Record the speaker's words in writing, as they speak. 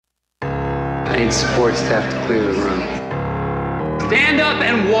need support staff to clear the room. Stand up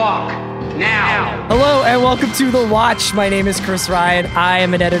and walk. Now. Hello and welcome to The Watch. My name is Chris Ryan. I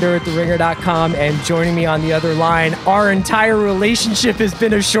am an editor at TheRinger.com, and joining me on the other line, our entire relationship has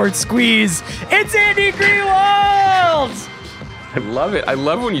been a short squeeze. It's Andy Greenwald! I love it. I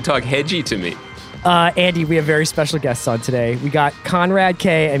love when you talk hedgy to me. Andy, we have very special guests on today. We got Konrad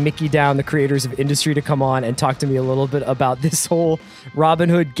K and Mickey Down, the creators of Industry, to come on and talk to me a little bit about this whole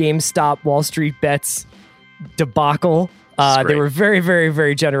Robinhood, GameStop, Wall Street Bets debacle. They were very, very,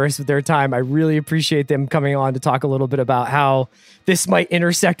 very generous with their time. I really appreciate them coming on to talk a little bit about how this might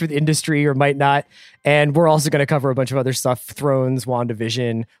intersect with Industry or might not. And we're also going to cover a bunch of other stuff: Thrones,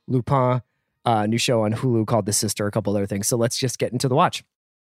 WandaVision, Lupin, new show on Hulu called The Sister, a couple other things. So let's just get into The Watch.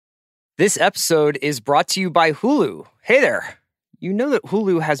 This episode is brought to you by Hulu. Hey there. You know that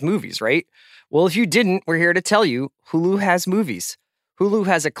Hulu has movies, right? Well, if you didn't, we're here to tell you Hulu has movies. Hulu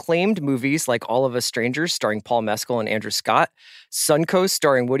has acclaimed movies like All of Us Strangers starring Paul Mescal and Andrew Scott, Suncoast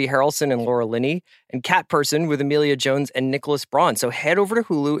starring Woody Harrelson and Laura Linney, and Cat Person with Amelia Jones and Nicholas Braun. So head over to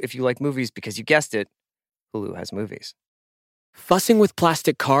Hulu if you like movies because you guessed it, Hulu has movies. Fussing with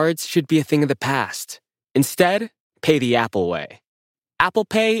plastic cards should be a thing of the past. Instead, pay the Apple way. Apple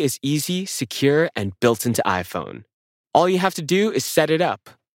Pay is easy, secure, and built into iPhone. All you have to do is set it up.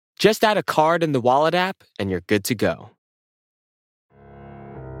 Just add a card in the Wallet app and you're good to go.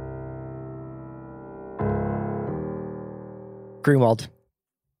 Greenwald.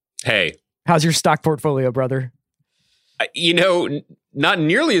 Hey. How's your stock portfolio, brother? Not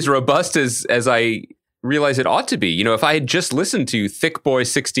nearly as robust as I realize it ought to be. If I had just listened to Thick Boy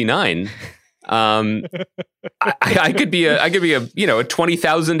 69, I could be a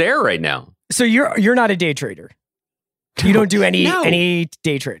 20,000 air right now. So you're not a day trader. You don't do any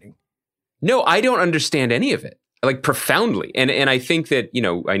day trading. No, I don't understand any of it, like profoundly. And I think that,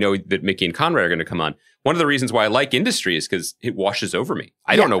 I know that Mickey and Konrad are going to come on. One of the reasons why I like Industry is because it washes over me.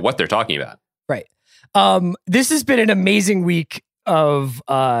 I don't know what they're talking about. Right. This has been an amazing week of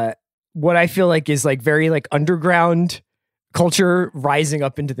what I feel like is like very like underground culture rising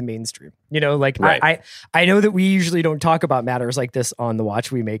up into the mainstream. Right. I know that we usually don't talk about matters like this on The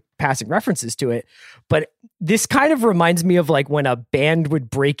Watch. We make passing references to it, but this kind of reminds me of like when a band would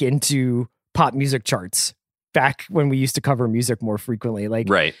break into pop music charts back when we used to cover music more frequently.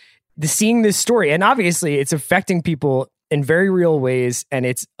 Right. Seeing this story, and obviously it's affecting people in very real ways, and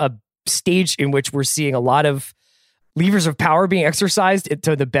it's a stage in which we're seeing a lot of levers of power being exercised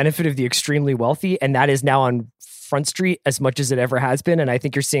to the benefit of the extremely wealthy, and that is now on Front Street as much as it ever has been. And I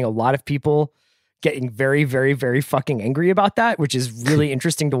think you're seeing a lot of people getting very, very, very fucking angry about that, which is really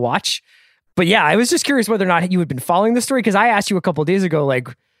interesting to watch. But yeah, I was just curious whether or not you had been following the story, because I asked you a couple of days ago,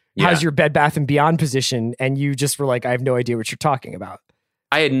 how's your Bed Bath & Beyond position? And you just were like, I have no idea what you're talking about.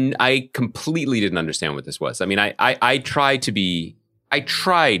 I completely didn't understand what this was. I mean, I tried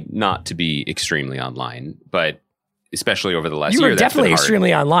not to be extremely online, but especially over the last year, you were definitely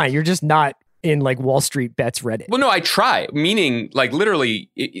extremely online. You're just not in like Wall Street Bets Reddit. Well, no, I try, meaning like literally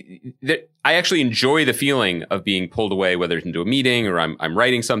I actually enjoy the feeling of being pulled away, whether it's into a meeting or I'm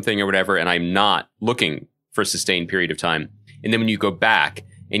writing something or whatever, and I'm not looking for a sustained period of time. And then when you go back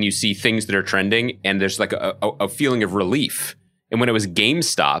and you see things that are trending, and there's like a feeling of relief. And when it was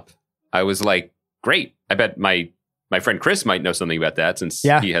GameStop, I was like, great. I bet my friend Chris might know something about that, since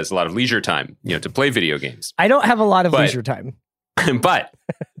he has a lot of leisure time, to play video games. I don't have a lot of leisure time. But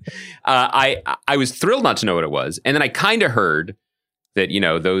I was thrilled not to know what it was. And then I kind of heard that,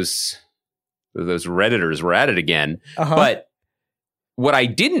 those Redditors were at it again. Uh-huh. But what I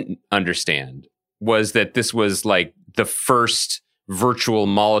didn't understand was that this was like the first virtual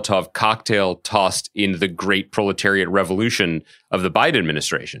Molotov cocktail tossed in the great proletariat revolution of the Biden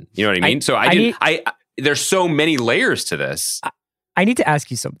administration. You know what I mean? So there's so many layers to this. I need to ask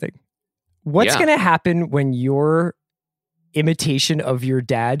you something. What's going to happen when your imitation of your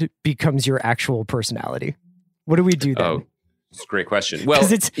dad becomes your actual personality? What do we do then? Oh, it's a great question. Well,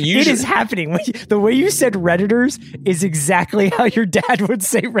 it is happening. The way you said Redditors is exactly how your dad would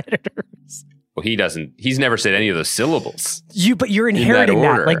say Redditors. Well, he's never said any of those syllables. But you're inheriting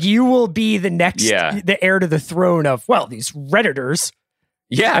that. Like, you will be the next, the heir to the throne of, these Redditors.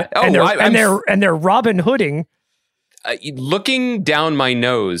 Yeah. And they're Robin Hooding. Looking down my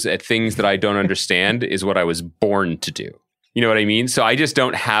nose at things that I don't understand is what I was born to do. You know what I mean? So I just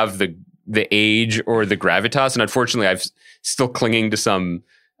don't have the age or the gravitas. And unfortunately, I'm still clinging to some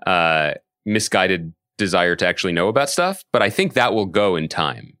misguided desire to actually know about stuff. But I think that will go in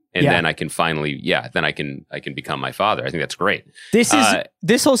time. And then I can finally, then I can become my father. I think that's great.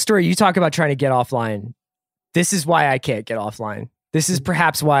 This whole story, you talk about trying to get offline. This is why I can't get offline. This is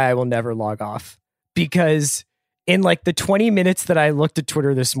perhaps why I will never log off, because in like the 20 minutes that I looked at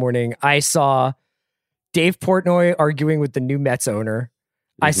Twitter this morning, I saw Dave Portnoy arguing with the new Mets owner.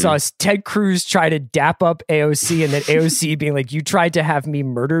 I saw Ted Cruz try to dap up AOC, and then AOC being like, "You tried to have me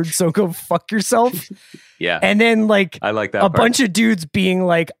murdered, so go fuck yourself." Yeah. And then like I like that a part. bunch of dudes being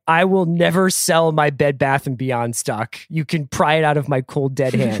like, "I will never sell my Bed Bath & Beyond stock. You can pry it out of my cold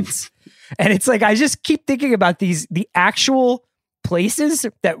dead hands." And it's like, I just keep thinking about the actual places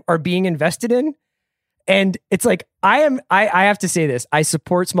that are being invested in. And it's like, I have to say this. I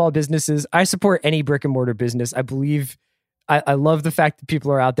support small businesses. I support any brick and mortar business. I believe, I love the fact that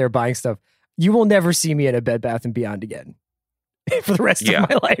people are out there buying stuff. You will never see me at a Bed Bath & Beyond again for the rest of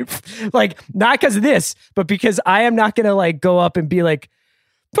my life. Like, not because of this, but because I am not going to like go up and be like,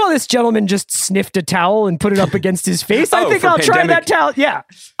 well, this gentleman just sniffed a towel and put it up against his face. I think I'll try that towel. Yeah.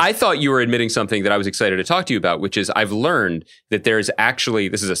 I thought you were admitting something that I was excited to talk to you about, which is I've learned that there's actually,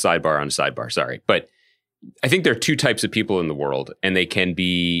 this is a sidebar on a sidebar, sorry, but I think there are two types of people in the world, and they can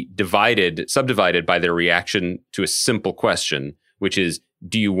be subdivided by their reaction to a simple question, which is,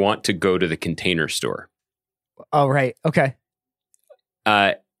 do you want to go to the Container Store? Oh, right. Okay.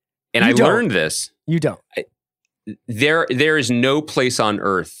 And I learned this. You don't. There is no place on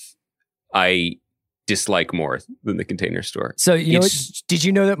earth I dislike more than the Container Store. So did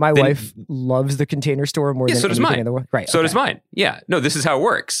you know that my wife loves the Container Store more than so does anything mine. in the world? Right. So does mine. Yeah. No, this is how it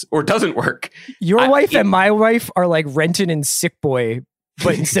works, or doesn't work. Your wife and my wife are like Renton and Sick Boy,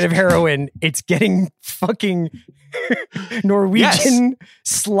 but instead of heroin, it's getting fucking Norwegian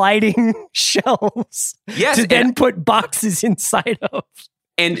sliding shelves to then put boxes inside of.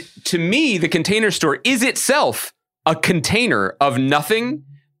 And to me, the Container Store is itself a container of nothing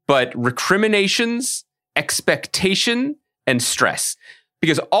but recriminations, expectation, and stress.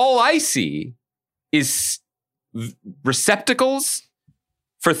 Because all I see is receptacles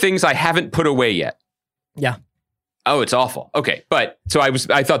for things I haven't put away yet. Yeah. Oh, it's awful. Okay, but so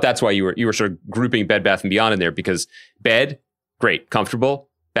I thought that's why you were sort of grouping Bed Bath & Beyond in there, because bed, great, comfortable.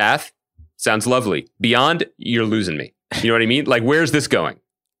 Bath, sounds lovely. Beyond, you're losing me. You know what I mean? Like, where's this going?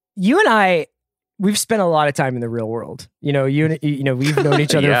 You and I, we've spent a lot of time in the real world. We've known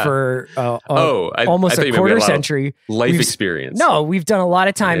each other for almost a quarter century. Life experience. No, we've done a lot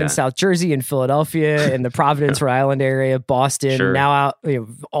of time in South Jersey, in Philadelphia, in the Providence, Rhode Island area, Boston. Now out,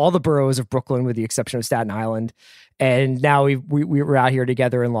 all the boroughs of Brooklyn, with the exception of Staten Island, and now we were out here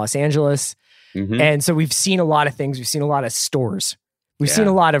together in Los Angeles, and so we've seen a lot of things. We've seen a lot of stores. We've seen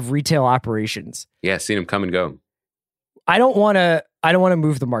a lot of retail operations. Yeah, seen them come and go. I don't want to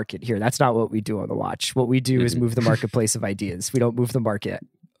move the market here. That's not what we do on The Watch. What we do is move the marketplace of ideas. We don't move the market.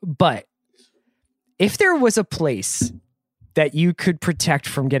 But if there was a place that you could protect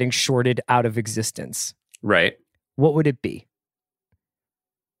from getting shorted out of existence, right? What would it be?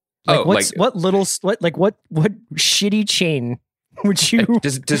 Like, what shitty chain would you?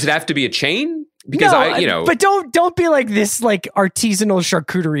 Does it have to be a chain? Because but don't be like this like artisanal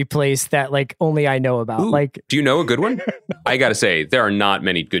charcuterie place that like only I know about. Like, do you know a good one? I gotta say, there are not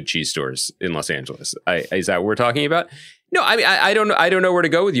many good cheese stores in Los Angeles. Is that what we're talking about? No, I mean I don't know where to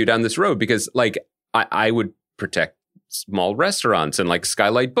go with you down this road, because like I would protect small restaurants and like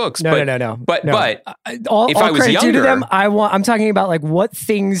Skylight Books. No. But if I was younger, to them, I'm talking about like what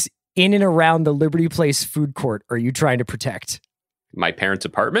things in and around the Liberty Place food court are you trying to protect? My parents'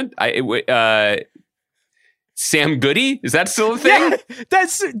 apartment? Sam Goody? Is that still a thing? Yeah,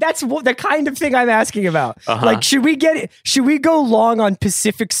 that's the kind of thing I'm asking about. Like, should we go long on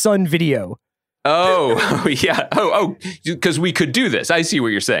Pacific Sun Video? Oh, yeah. Oh, because we could do this. I see what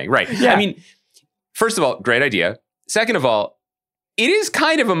you're saying. Right. Yeah. I mean, first of all, great idea. Second of all, it is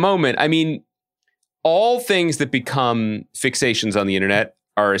kind of a moment. I mean, all things that become fixations on the internet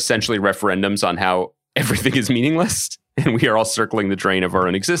are essentially referendums on how everything is meaningless. And we are all circling the drain of our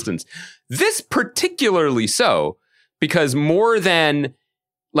own existence. This particularly so, because more than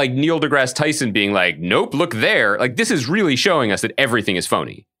like Neil deGrasse Tyson being like, nope, look there. Like, this is really showing us that everything is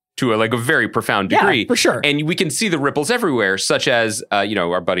phony to a very profound degree. Yeah, for sure. And we can see the ripples everywhere, such as,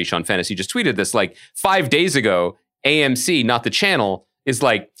 our buddy Sean Fantasy just tweeted this, like 5 days ago, AMC, not the channel, is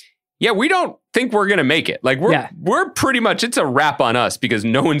like, yeah, we don't think we're going to make it. Like, we're pretty much, it's a wrap on us because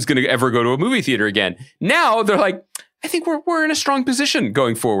no one's going to ever go to a movie theater again. Now they're like, I think we're in a strong position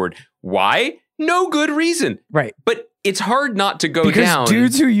going forward. Why? No good reason. Right. But it's hard not to go down. Because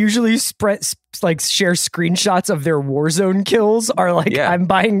dudes who usually share screenshots of their Warzone kills are like, I'm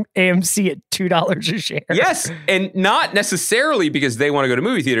buying AMC at $2 a share. Yes. And not necessarily because they want to go to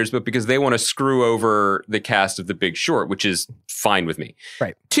movie theaters, but because they want to screw over the cast of The Big Short, which is fine with me.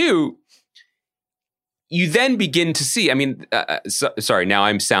 Right. 2, you then begin to see, I mean, sorry, now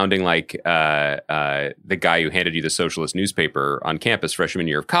I'm sounding like the guy who handed you the socialist newspaper on campus freshman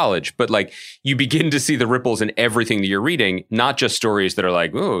year of college, but like you begin to see the ripples in everything that you're reading, not just stories that are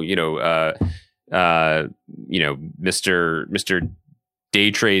like, oh, Mr. Day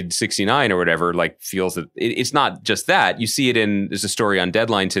Trade 69 or whatever, like feels that it's not just that. You see it there's a story on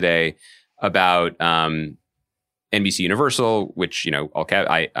Deadline today about NBC Universal, which,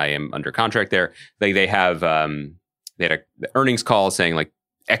 I am under contract there. They had an earnings call saying like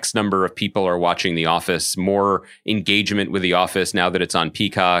X number of people are watching The Office, more engagement with The Office now that it's on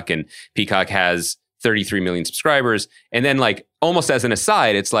Peacock, and Peacock has 33 million subscribers. And then like almost as an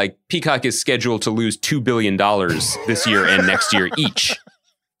aside, it's like Peacock is scheduled to lose $2 billion this year and next year each.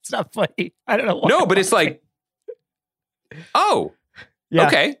 It's not funny. I don't know why. No, but it's like, oh, yeah.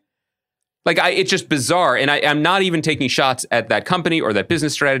 Okay. Like, it's just bizarre. And I'm not even taking shots at that company or that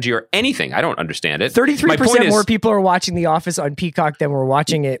business strategy or anything. I don't understand it. 33% more people are watching The Office on Peacock than were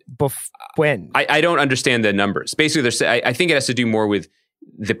watching it when. I don't understand the numbers. Basically, I think it has to do more with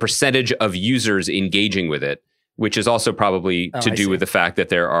the percentage of users engaging with it, which is also probably to do with the fact that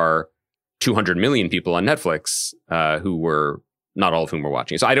there are 200 million people on Netflix who were, not all of whom were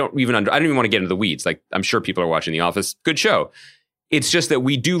watching. So I don't even want to get into the weeds. Like, I'm sure people are watching The Office. Good show. It's just that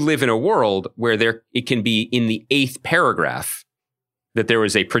we do live in a world where it can be in the 8th paragraph that there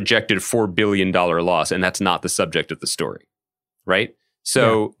was a projected $4 billion loss, and that's not the subject of the story, right?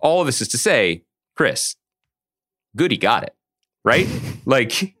 So all of this is to say, Chris, Goody got it, right?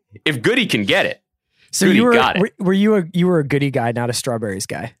 Like, if Goody can get it, so Goody got it. You were a Goody guy, not a strawberries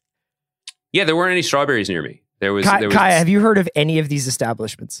guy? Yeah, there weren't any strawberries near me. There was Kaya, have you heard of any of these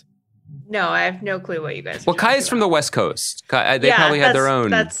establishments? No, I have no clue what you guys are Well, Kaya's from the West Coast. They probably had their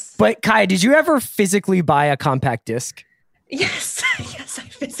own. But Kaya, did you ever physically buy a compact disc? Yes. Yes, I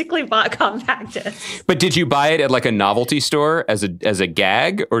physically bought compact discs. But did you buy it at like a novelty store as a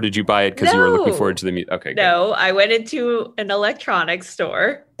gag, or did you buy it because you were looking forward to the music? Okay. No, good. I went into an electronics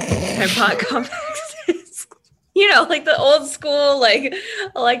store and bought compact discs. Like the old school, like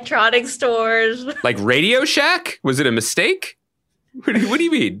electronic stores. Like Radio Shack? Was it a mistake? What do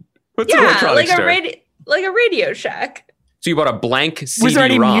you mean? What's an electronic store? Like a Radio Shack. So you bought a blank CD-ROM. Was there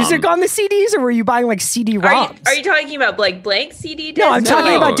any music on the CDs, or were you buying like CD-ROMs? Are you talking about like blank CD discs? No, I'm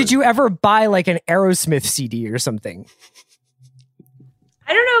talking about, did you ever buy like an Aerosmith CD or something?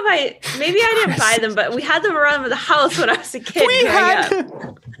 I don't know maybe I didn't buy them, but we had them around the house when I was a kid.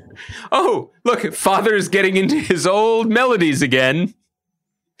 Oh, look, Father's getting into his old melodies again.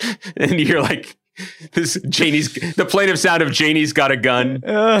 And you're like, the plaintive sound of Janie's Got a Gun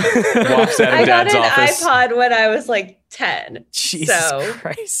walks out of Dad's office. I got an iPod when I was like 10. Jesus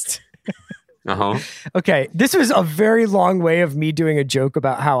Christ. Uh-huh. Okay, this was a very long way of me doing a joke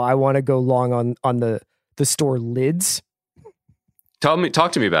about how I want to go long on the store Lids.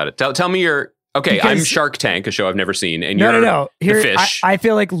 Talk to me about it. Tell me your... Okay, because I'm Shark Tank, a show I've never seen, and you're the fish. I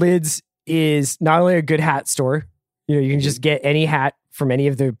feel like Lids is not only a good hat store, you can just get any hat from any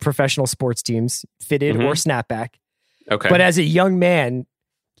of the professional sports teams, fitted or snapback. Okay. But as a young man,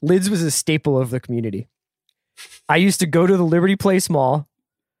 Lids was a staple of the community. I used to go to the Liberty Place Mall.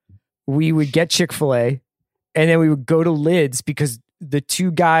 We would get Chick-fil-A, and then we would go to Lids because the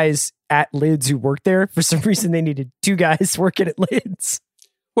two guys at Lids who worked there, for some reason they needed two guys working at Lids.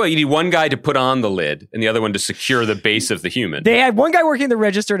 Well, you need one guy to put on the lid and the other one to secure the base of the human. They had one guy working the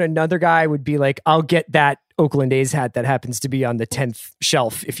register and another guy would be like, I'll get that Oakland A's hat that happens to be on the 10th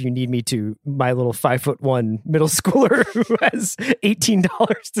shelf if you need me to. My little 5'1" middle schooler who has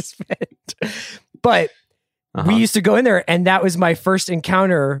 $18 to spend. But we used to go in there, and that was my first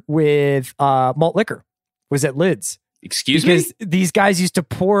encounter with malt liquor, was at Lids. Excuse me? Because these guys used to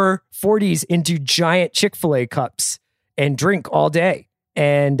pour 40s into giant Chick-fil-A cups and drink all day.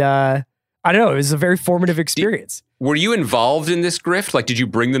 And I don't know, it was a very formative experience. Were you involved in this grift? Like, did you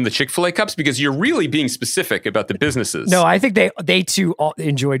bring them the Chick-fil-A cups? Because you're really being specific about the businesses. No, I think they too all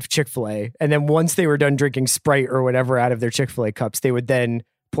enjoyed Chick-fil-A. And then once they were done drinking Sprite or whatever out of their Chick-fil-A cups, they would then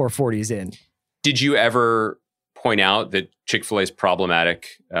pour 40s in. Did you ever point out that Chick-fil-A's problematic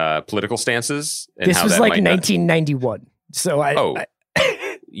political stances? And this was like 1991. So I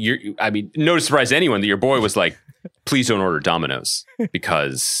mean, no surprise to anyone that your boy was like, please don't order Domino's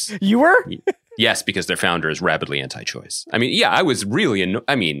because... You were? Yes, because their founder is rabidly anti-choice. I mean, yeah, I was really...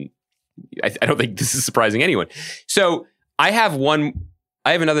 I don't think this is surprising anyone. So I have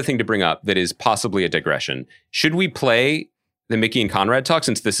another thing to bring up that is possibly a digression. Should we play the Mickey and Konrad talk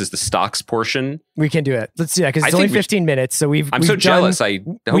since this is the stocks portion? We can do it. Let's do that because it's only 15 minutes. So I'm so jealous. I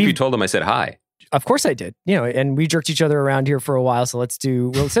hope you told them I said hi. Of course I did. And we jerked each other around here for a while. So let's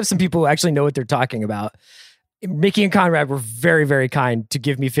have some people who actually know what they're talking about. Mickey and Konrad were very, very kind to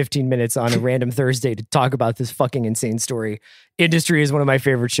give me 15 minutes on a random Thursday to talk about this fucking insane story. Industry is one of my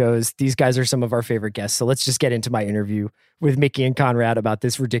favorite shows. These guys are some of our favorite guests. So let's just get into my interview with Mickey and Konrad about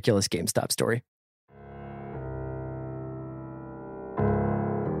this ridiculous GameStop story.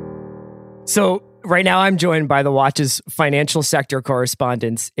 So right now I'm joined by the Watch's financial sector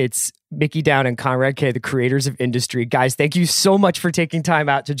correspondents. It's Mickey Down and Konrad K, the creators of Industry. Guys, thank you so much for taking time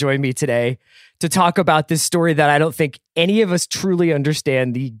out to join me today to talk about this story that I don't think any of us truly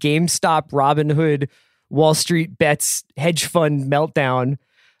understand, the GameStop, Robinhood, Wall Street bets, hedge fund meltdown.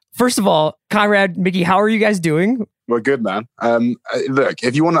 First of all, Konrad, Mickey, how are you guys doing? We're good, man. Look,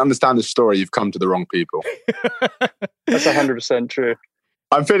 if you want to understand the story, you've come to the wrong people. That's 100% true.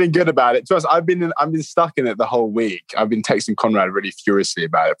 I'm feeling good about it. To us, I've been stuck in it the whole week. I've been texting Konrad really furiously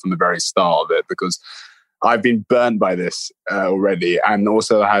about it from the very start of it because I've been burnt by this already, and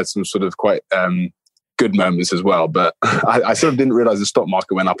also I had some sort of quite good moments as well. But I sort of didn't realize the stock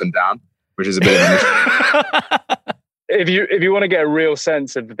market went up and down, which is a bit of an issue. If you want to get a real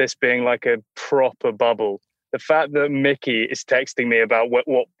sense of this being like a proper bubble, the fact that Mickey is texting me about what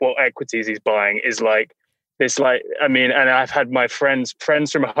equities he's buying is like. It's like, I mean, and I've had my friends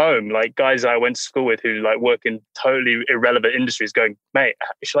from home, like guys I went to school with who like work in totally irrelevant industries going, mate,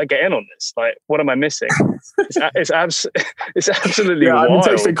 should I get in on this? Like, what am I missing? It's absolutely wild. I've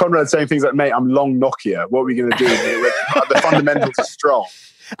been texting Konrad saying things like, mate, I'm long Nokia. What are we going to do? The fundamentals are strong.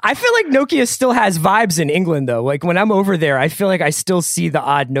 I feel like Nokia still has vibes in England, though. Like when I'm over there, I feel like I still see the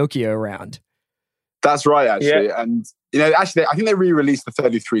odd Nokia around. That's right, actually. Yeah. And, actually, I think they re-released the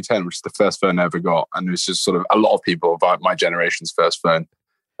 3310, which is the first phone I ever got. And it was just sort of a lot of people of my generation's first phone.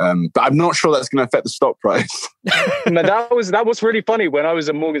 But I'm not sure that's going to affect the stock price. No, that was really funny. When I was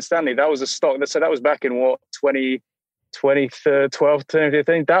at Morgan Stanley, that was a stock. So that was back in 2012,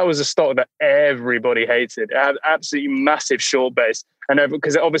 2015. That was a stock that everybody hated. It had absolutely massive short base. And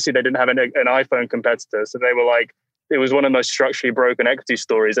because obviously they didn't have an iPhone competitor. So they were like, it was one of the most structurally broken equity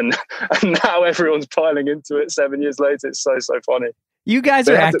stories. And now everyone's piling into it 7 years later. It's so funny. You guys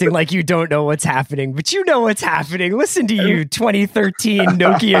are acting like you don't know what's happening, but you know what's happening. Listen to you, 2013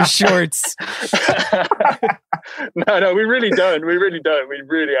 Nokia shorts. No, we really don't. We really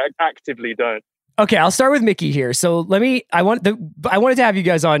actively don't. Okay, I'll start with Mickey here. So I wanted to have you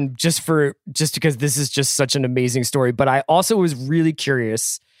guys on just because this is just such an amazing story. But I also was really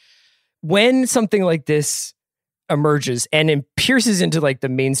curious when something like this emerges and it pierces into like the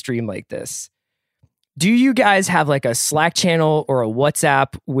mainstream like this. Do you guys have like a Slack channel or a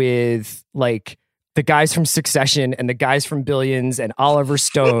WhatsApp with like the guys from Succession and the guys from Billions and Oliver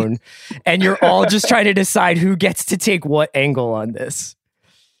Stone, and you're all just trying to decide who gets to take what angle on this?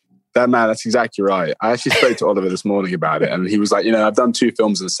 That's exactly right. I actually spoke to Oliver this morning about it, and he was like, I've done 2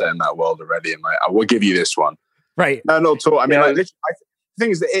 films and set in that world already, and like, I will give you this one. Right. No, not at all. I mean, the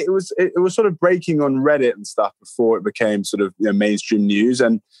thing is that it was sort of breaking on Reddit and stuff before it became sort of mainstream news.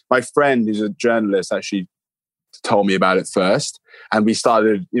 And my friend, who's a journalist, actually told me about it first, and we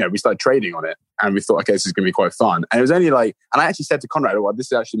started trading on it, and we thought, okay, this is going to be quite fun. And it was only like, and I actually said to Konrad, well, this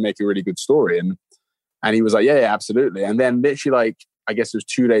is actually make a really good story, and he was like, yeah, absolutely. And then literally like, I guess it was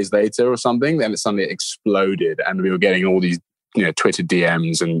 2 days later or something, then it suddenly exploded, and we were getting all these Twitter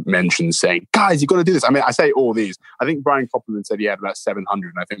DMs and mentions saying, guys, you've got to do this. I mean, I say all these. I think Brian Koppelman said he had about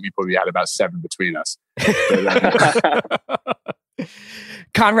 700, and I think we probably had about 7 between us.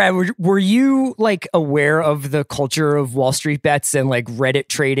 Konrad, were you like aware of the culture of Wall Street bets and like Reddit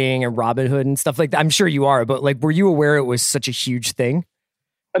trading and Robinhood and stuff like that? I'm sure you are, but like, were you aware it was such a huge thing?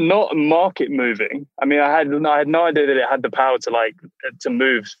 Not market moving. I mean, I had no idea that it had the power to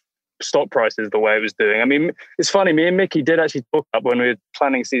move stock prices the way it was doing. I mean, it's funny, me and Mickey did actually talk up when we were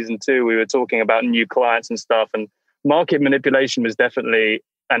planning season 2, we were talking about new clients and stuff, and market manipulation was definitely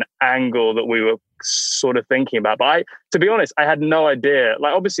an angle that we were sort of thinking about. But to be honest, I had no idea.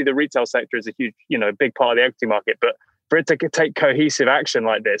 Like, obviously the retail sector is a huge, big part of the equity market, but for it to take cohesive action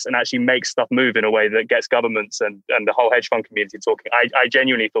like this and actually make stuff move in a way that gets governments and the whole hedge fund community talking, I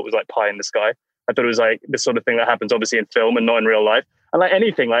genuinely thought it was like pie in the sky. I thought it was like the sort of thing that happens obviously in film and not in real life. And like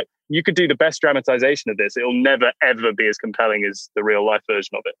anything, like you could do the best dramatization of this, it'll never ever be as compelling as the real life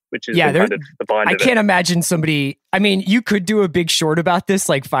version of it, which is kind of the bind of it. I can't imagine somebody. I mean, you could do a big short about this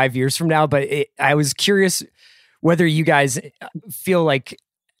like 5 years from now, but I was curious whether you guys feel like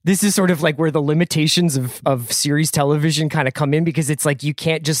this is sort of like where the limitations of series television kind of come in, because it's like you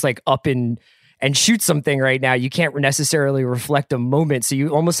can't just like up and shoot something right now. You can't necessarily reflect a moment, so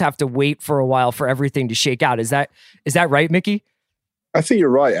you almost have to wait for a while for everything to shake out. Is that right, Mickey? I think you're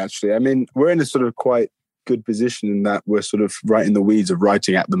right, actually. I mean, we're in a sort of quite good position in that we're sort of right in the weeds of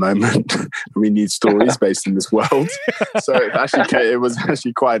writing at the moment. We need stories based in this world. So it was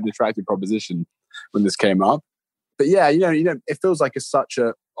actually quite an attractive proposition when this came up. But yeah, it feels like it's such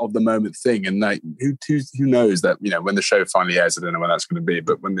a of the moment thing. And like, who knows that, when the show finally airs, I don't know when that's going to be,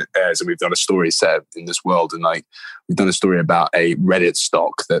 but when it airs and we've done a story set in this world and like we've done a story about a Reddit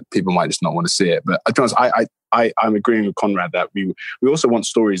stock that people might just not want to see it. But to be honest, I'm agreeing with Konrad that we also want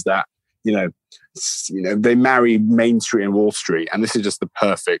stories that, they marry Main Street and Wall Street. And this is just the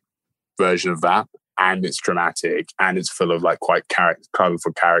perfect version of that. And it's dramatic and it's full of like quite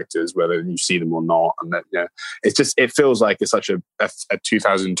colorful characters, whether you see them or not. And that, it feels like it's such a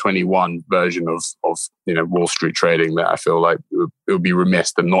 2021 version of Wall Street trading that I feel like it would be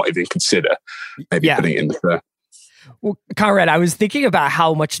remiss to not even consider maybe putting it in the show. Well, Konrad, I was thinking about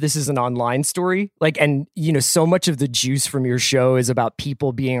how much this is an online story, and so much of the juice from your show is about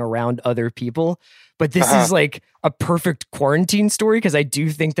people being around other people. But this is like a perfect quarantine story because I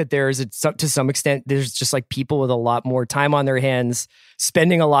do think that to some extent, there's just like people with a lot more time on their hands,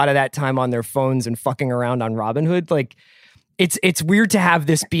 spending a lot of that time on their phones and fucking around on Robinhood. Like, it's weird to have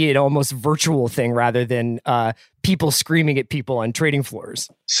this be an almost virtual thing rather than people screaming at people on trading floors.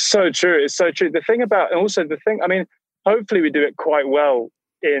 So true. It's so true. I mean, hopefully we do it quite well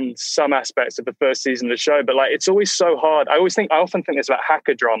in some aspects of the first season of the show, but like, it's always so hard. I often think this about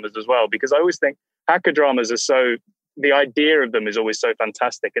hacker dramas as well, because I always think hacker dramas the idea of them is always so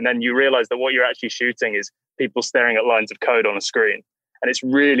fantastic. And then you realize that what you're actually shooting is people staring at lines of code on a screen. And it's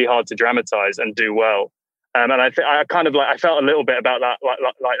really hard to dramatize and do well. And I felt a little bit about that, like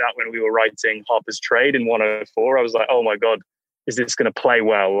that when we were writing Harper's Trade in 104. I was like, oh my God, is this going to play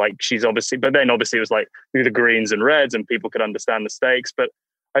well? Like but then obviously it was like through the greens and reds and people could understand the stakes. But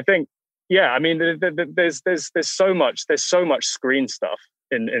I think, I mean, there's so much screen stuff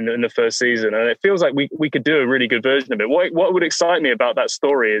in the first season, and it feels like we could do a really good version of it. What would excite me about that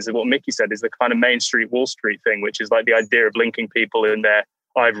story is what Mickey said, is the kind of Main Street, Wall Street thing, which is like the idea of linking people in their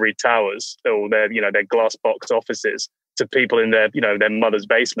ivory towers or their glass box offices to people in their mother's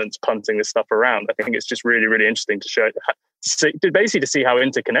basements punting this stuff around. I think it's just really, really interesting to see how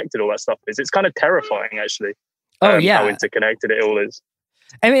interconnected all that stuff is. It's kind of terrifying, actually. How interconnected it all is.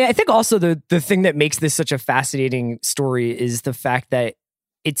 I mean, I think also the thing that makes this such a fascinating story is the fact that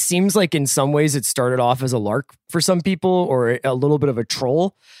it seems like in some ways it started off as a lark for some people or a little bit of a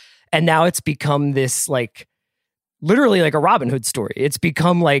troll. And now it's become this like literally like a Robin Hood story. It's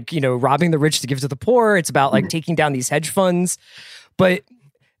become like, robbing the rich to give to the poor. It's about like taking down these hedge funds. But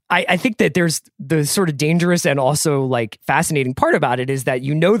I think that there's the sort of dangerous and also like fascinating part about it is that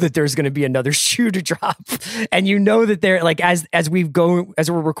that there's going to be another shoe to drop. And that they're like, as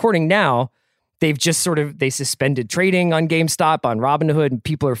we're recording now, they've just they suspended trading on GameStop, on Robinhood, and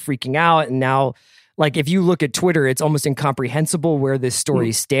people are freaking out. And now, like, if you look at Twitter, it's almost incomprehensible where this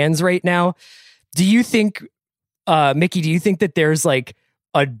story stands right now. Do you think, Mickey, that there's like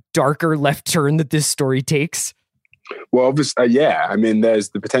a darker left turn that this story takes? Well, obviously, I mean,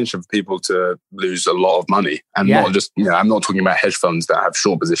 there's the potential for people to lose a lot of money, and not just, I'm not talking about hedge funds that have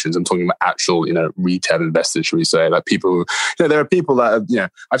short positions. I'm talking about actual, retail investors, should we say? Like people who, there are people that,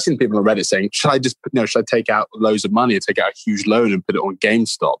 I've seen people on Reddit saying, should I take out loads of money and take out a huge loan and put it on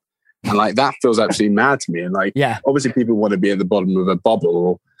GameStop? And like, that feels absolutely mad to me. And like, obviously people want to be at the bottom of a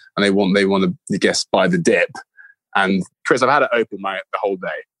bubble and they want to, buy the dip. And Chris, I've had it open the whole day,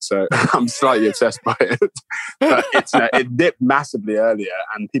 so I'm slightly obsessed by it. But it dipped massively earlier,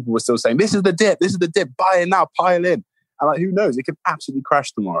 and people were still saying, "This is the dip. This is the dip. Buy it now. Pile in." And like, who knows? It could absolutely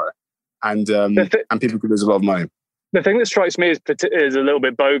crash tomorrow, and people could lose a lot of money. The thing that strikes me is a little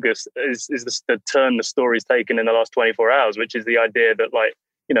bit bogus is the turn the story's taken in the last 24 hours, which is the idea that like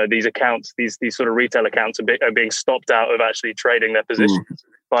these accounts, these sort of retail accounts are being stopped out of actually trading their positions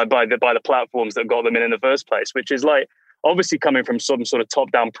by the platforms that got them in the first place, which is like obviously coming from some sort of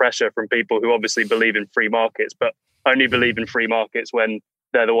top-down pressure from people who obviously believe in free markets, but only believe in free markets when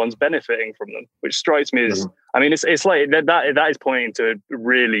they're the ones benefiting from them, which strikes me as, I mean, it's like that is pointing to a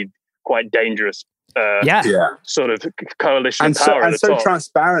really quite dangerous sort of coalition and power at the top.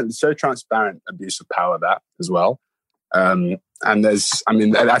 transparent abuse of power that as well. And I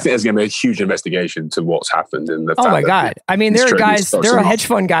think there's going to be a huge investigation to what's happened in the. Oh my God! I mean, there are hedge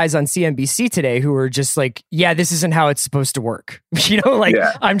fund guys on CNBC today who are just like, this isn't how it's supposed to work.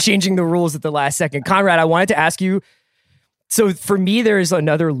 I'm changing the rules at the last second. Konrad, I wanted to ask you. So for me, there's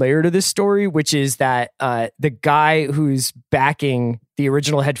another layer to this story, which is that the guy who's backing the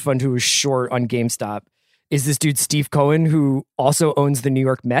original hedge fund who was short on GameStop is this dude Steve Cohen, who also owns the New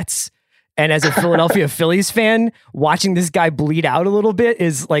York Mets. And as a Philadelphia Phillies fan, watching this guy bleed out a little bit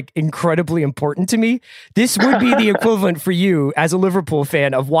is like incredibly important to me. This would be the equivalent for you as a Liverpool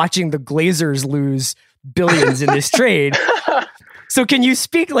fan of watching the Glazers lose billions in this trade. So can you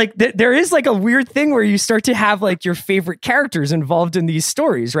speak, like, there is like a weird thing where you start to have like your favorite characters involved in these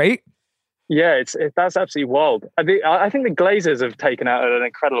stories, right? Yeah, that's absolutely wild. I think the Glazers have taken out an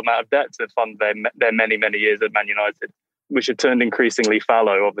incredible amount of debt to fund their many, many years at Man United, which have turned increasingly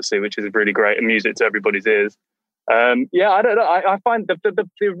fallow, obviously, which is really great and music to everybody's ears. I don't know. I find the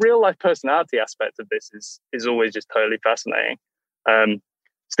real life personality aspect of this is always just totally fascinating.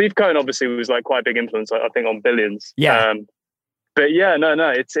 Steve Cohen obviously was like quite a big influence, I think, on Billions. Yeah. But yeah, no,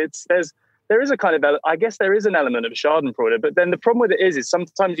 there is a kind of, I guess there is an element of Schadenfreude, but then the problem with it is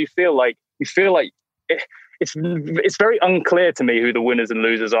sometimes you feel like it's very unclear to me who the winners and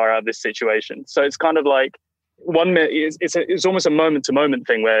losers are out of this situation. So it's kind of like 1 minute it's almost a moment to moment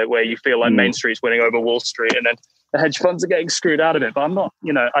thing where you feel like Main Street's winning over Wall Street, and then the hedge funds are getting screwed out of it. But I'm not,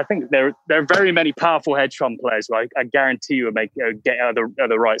 I think there are very many powerful hedge fund players who I guarantee you are getting out of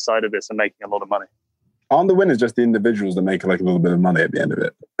the right side of this and making a lot of money. Aren't the winners just the individuals that make like a little bit of money at the end of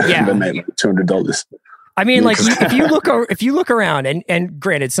it? Yeah. They make like $200. I mean, like if you look around, and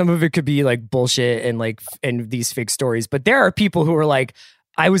granted, some of it could be like bullshit and these fake stories, but there are people who are like,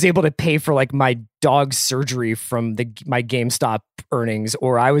 I was able to pay for like my dog's surgery from my GameStop earnings,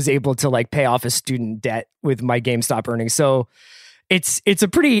 or I was able to like pay off a student debt with my GameStop earnings. So it's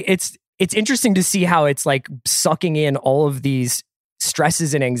interesting to see how it's like sucking in all of these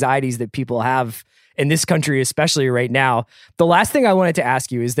stresses and anxieties that people have in this country, especially right now. The last thing I wanted to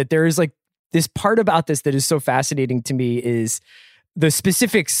ask you is that there is like this part about this that is so fascinating to me is the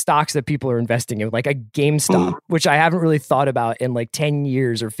specific stocks that people are investing in, like a GameStop, which I haven't really thought about in like 10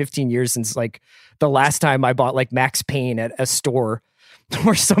 years or 15 years since like the last time I bought like Max Payne at a store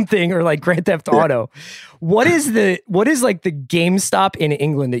or something, or like Grand Theft Auto. What is like the GameStop in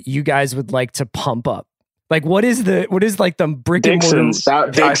England that you guys would like to pump up? Like, what is like the brick and mortar?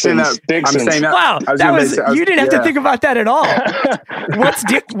 Dixon's. I'm saying that. Wow, you didn't have to think about that at all. What's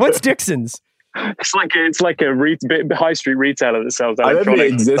Dixon's? It's like a high street retailer that sells I don't think it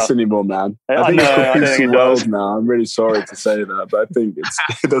electronics exists anymore, man. I think it's the world now. I'm really sorry to say that, but I think it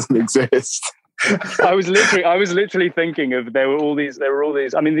doesn't exist. I was literally thinking of there were all these.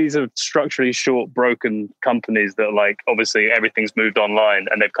 I mean, these are structurally short, broken companies that, like, obviously everything's moved online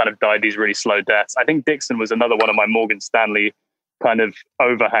and they've kind of died these really slow deaths. I think Dixon was another one of my Morgan Stanley kind of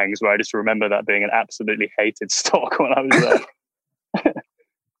overhangs where I just remember that being an absolutely hated stock when I was there.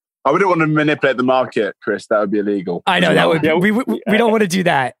 I wouldn't want to manipulate the market, Chris. That would be illegal. I know that would. We don't want to do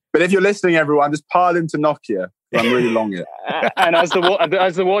that. But if you're listening, everyone, just pile into Nokia. I'm really long it. And as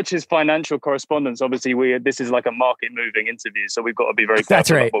the Watch's financial correspondents, obviously this is like a market moving interview, so we've got to be very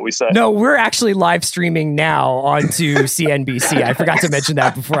careful about what we say. No, we're actually live streaming now onto CNBC. I forgot to mention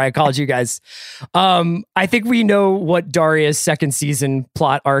that before I called you guys. I think we know what Daria's second season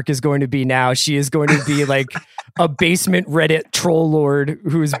plot arc is going to be now. She is going to be like a basement Reddit troll lord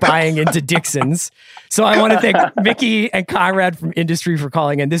who's buying into Dixon's. So I want to thank Mickey and Konrad from Industry for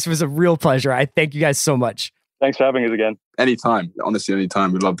calling in. This was a real pleasure. I thank you guys so much. Thanks for having us again. Anytime. Honestly,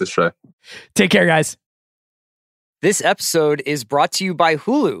 anytime. We love this show. Take care, guys. This episode is brought to you by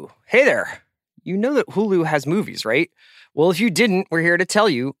Hulu. Hey there. You know that Hulu has movies, right? Well, if you didn't, we're here to tell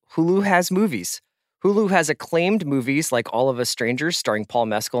you Hulu has movies. Hulu has acclaimed movies like All of Us Strangers starring Paul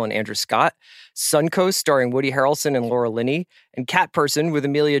Mescal and Andrew Scott, Suncoast starring Woody Harrelson and Laura Linney, and Cat Person with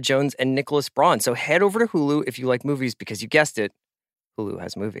Amelia Jones and Nicholas Braun. So head over to Hulu if you like movies because you guessed it, Hulu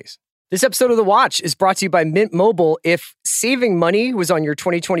has movies. This episode of The Watch is brought to you by Mint Mobile. If saving money was on your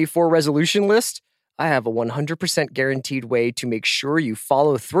 2024 resolution list, I have a 100% guaranteed way to make sure you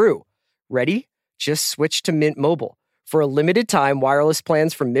follow through. Ready? Just switch to Mint Mobile. For a limited time, wireless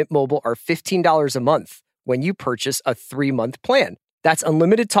plans from Mint Mobile are $15 a month when you purchase a 3-month plan. That's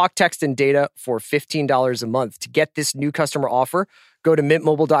unlimited talk, text, and data for $15 a month. To get this new customer offer, go to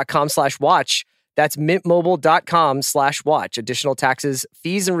mintmobile.com/watch. That's mintmobile.com/watch. Additional taxes,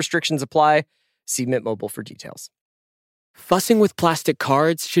 fees, and restrictions apply. See Mint Mobile for details. Fussing with plastic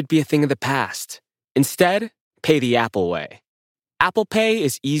cards should be a thing of the past. Instead, pay the Apple way. Apple Pay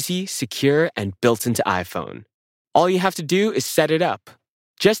is easy, secure, and built into iPhone. All you have to do is set it up.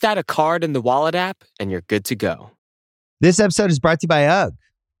 Just add a card in the Wallet app, and you're good to go. This episode is brought to you by UGG.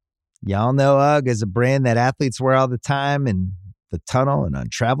 Y'all know UGG is a brand that athletes wear all the time in the tunnel and on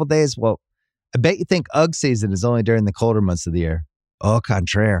travel days. Well, I bet you think UGG season is only during the colder months of the year. Au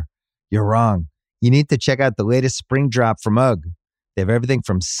contraire, you're wrong. You need to check out the latest spring drop from UGG. They have everything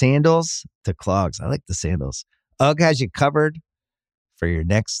from sandals to clogs. I like the sandals. UGG has you covered for your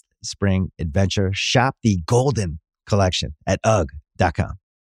next spring adventure. Shop the Golden Collection at UGG.com.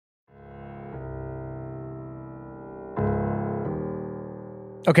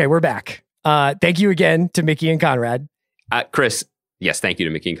 Okay, we're back. Thank you again to Mickey and Konrad. Chris, yes, thank you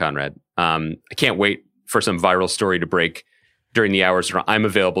to Mickey and Konrad. I can't wait for some viral story to break during the hours where I'm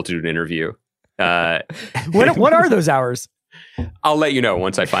available to do an interview. What are those hours? I'll let you know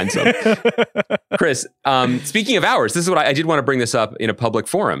once I find some. Chris, speaking of hours, this is what I did want to bring this up in a public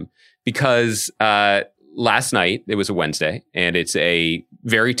forum because last night, it was a Wednesday, and it's a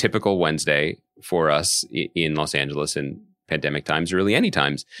very typical Wednesday for us in Los Angeles in pandemic times, or really any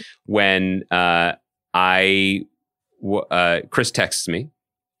times, when Chris texts me,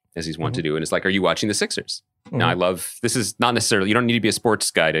 as he's wont to do, and it's like, are you watching the Sixers? Now, this is not necessarily, you don't need to be a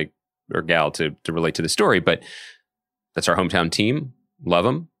sports guy or gal to relate to the story, but that's our hometown team. Love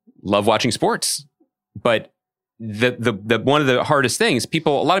them. Love watching sports. But the one of the hardest things, a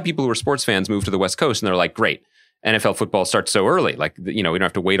lot of people who are sports fans move to the West Coast and they're like, great, NFL football starts so early. Like, we don't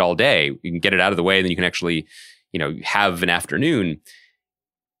have to wait all day. You can get it out of the way, and then you can actually, have an afternoon.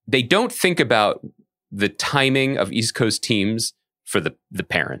 They don't think about the timing of East Coast teams for the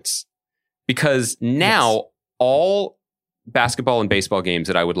parents. Because now all basketball and baseball games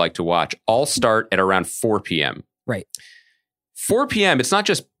that I would like to watch all start at around 4 p.m. Right. 4 p.m. It's not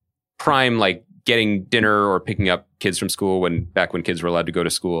just prime, like getting dinner or picking up kids from school back when kids were allowed to go to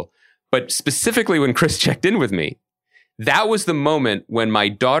school. But specifically when Chris checked in with me, that was the moment when my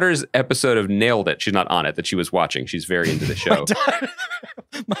daughter's episode of Nailed It, she's not on it, that she was watching. She's very into the show.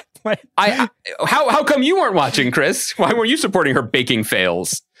 How come you weren't watching, Chris? Why weren't you supporting her baking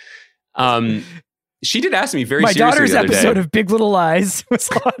fails? She did ask me very seriously. My daughter's episode of Big Little Lies was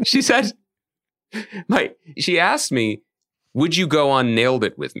on. She said, she asked me, would you go on Nailed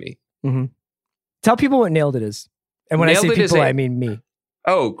It with me? Mm-hmm. Tell people what Nailed It is. And when Nailed I say people, I mean me.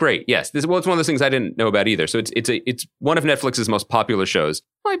 Oh, great. Yes. It's one of those things I didn't know about either. So it's one of Netflix's most popular shows.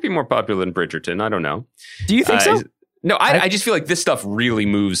 Might be more popular than Bridgerton. I don't know. Do you think so? No, I just feel like this stuff really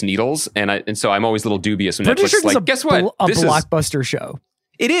moves needles. And so I'm always a little dubious when Netflix is like, guess what? A blockbuster show.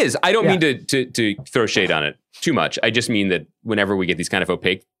 It is. I don't mean to throw shade on it too much. I just mean that whenever we get these kind of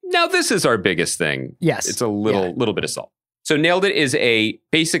opaque, now this is our biggest thing. Yes. It's a little bit of salt. So Nailed It is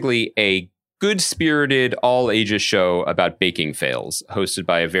basically a good-spirited, all-ages show about baking fails, hosted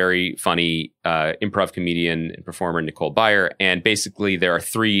by a very funny improv comedian and performer, Nicole Byer. And basically, there are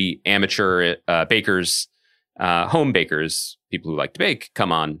 3 amateur bakers, home bakers, people who like to bake,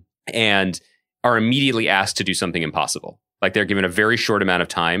 come on and are immediately asked to do something impossible. Like, they're given a very short amount of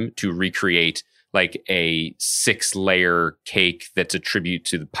time to recreate like a 6-layer cake that's a tribute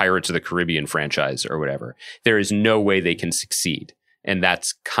to the Pirates of the Caribbean franchise or whatever. There is no way they can succeed. And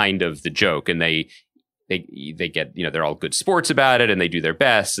that's kind of the joke. And they get, they're all good sports about it, and they do their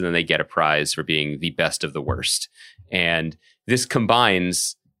best, and then they get a prize for being the best of the worst. And this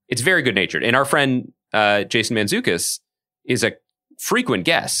combines, it's very good natured. And our friend Jason Mantzoukas is a frequent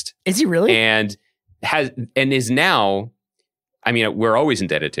guest. Is he really? And is now, I mean, we're always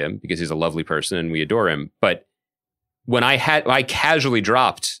indebted to him because he's a lovely person and we adore him. But when I casually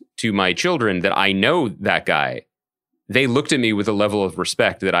dropped to my children that I know that guy, they looked at me with a level of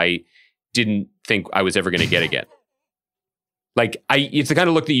respect that I didn't think I was ever going to get again. Like, it's the kind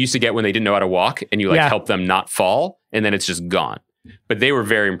of look that you used to get when they didn't know how to walk and you help them not fall, and then it's just gone. But they were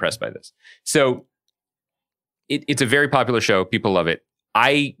very impressed by this. So it's a very popular show. People love it.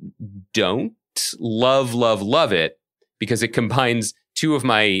 I don't love it because it combines 2 of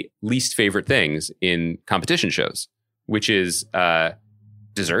my least favorite things in competition shows, which is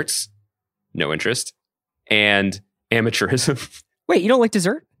desserts, no interest, and amateurism. Wait, you don't like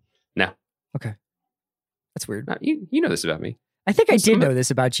dessert? No. Okay. That's weird. You know this about me. I think I did know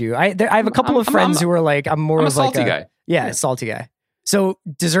this about you. I have a couple of friends who are like, I'm a salty guy. Yeah, salty guy. So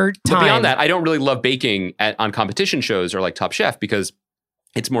dessert time. But beyond that, I don't really love baking on competition shows or like Top Chef because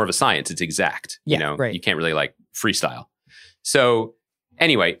it's more of a science. It's exact. Yeah, right. You can't really like freestyle. So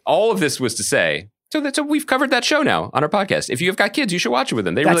anyway, all of this was to say, so we've covered that show now on our podcast. If you've got kids, you should watch it with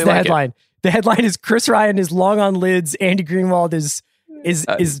them. That's really like headline. It. The headline is Chris Ryan is long on lids. Andy Greenwald is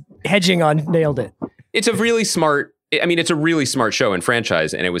hedging on Nailed It. It's a really smart show and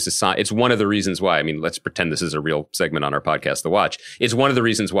franchise. And it's one of the reasons why, I mean, let's pretend this is a real segment on our podcast, The Watch. It's one of the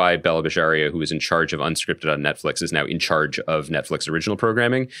reasons why Bella Bajaria, who is in charge of Unscripted on Netflix, is now in charge of Netflix original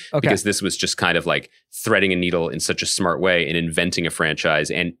programming. Okay. Because this was just kind of like threading a needle in such a smart way and inventing a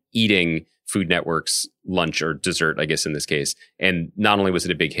franchise and eating Food Network's lunch or dessert, I guess in this case. And not only was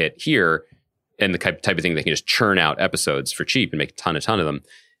it a big hit here and the type of thing they can just churn out episodes for cheap and make a ton of them,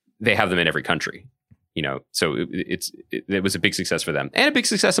 they have them in every country. So it was a big success for them and a big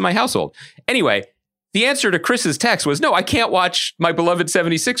success in my household. Anyway, the answer to Chris's text was, no, I can't watch my beloved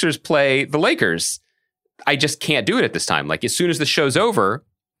 76ers play the Lakers. I just can't do it at this time. Like, as soon as the show's over,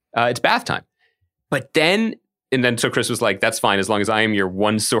 it's bath time. But then so Chris was like, that's fine, as long as I am your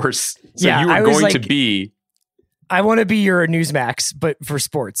one source. So you were going to be... I want to be your Newsmax, but for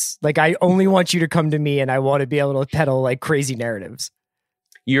sports. Like, I only want you to come to me, and I want to be able to peddle like crazy narratives.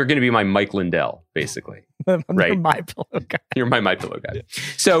 You're going to be my Mike Lindell, basically. Right? My pillow guy. You're my pillow guy.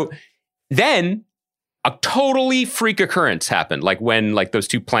 So then a totally freak occurrence happened. Like when those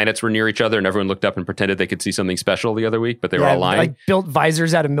two planets were near each other and everyone looked up and pretended they could see something special the other week, but they were all lying. Like built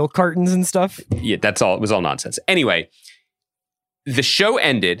visors out of milk cartons and stuff. Yeah, that's all. It was all nonsense. Anyway, the show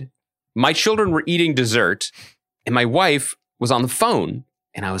ended. My children were eating dessert and my wife was on the phone.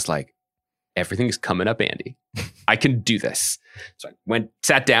 And I was like, everything's coming up, Andy. I can do this. So I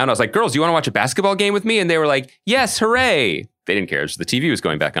sat down. I was like, girls, do you want to watch a basketball game with me? And they were like, yes, hooray. They didn't care. So the TV was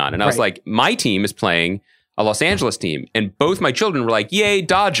going back on. And I was like, my team is playing a Los Angeles team. And both my children were like, yay,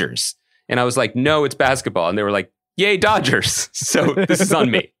 Dodgers. And I was like, no, it's basketball. And they were like, yay, Dodgers. So this is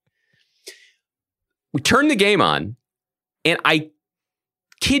on me. We turned the game on. And I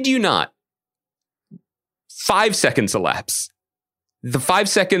kid you not, 5 seconds elapse. The 5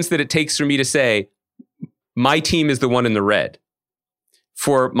 seconds that it takes for me to say, my team is the one in the red.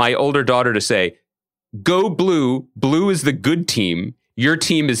 For my older daughter to say, go blue. Blue is the good team. Your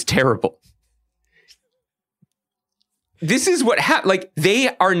team is terrible. This is what happened. Like,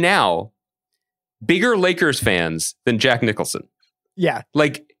 they are now bigger Lakers fans than Jack Nicholson. Yeah.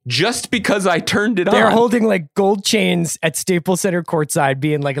 Like, just because I turned it on. They're holding like gold chains at Staples Center courtside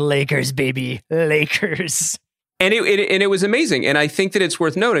being like, Lakers, baby, Lakers. And it was amazing. And I think that it's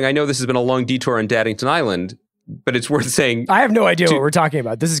worth noting. I know this has been a long detour on Daddington Island, but it's worth saying. I have no idea what we're talking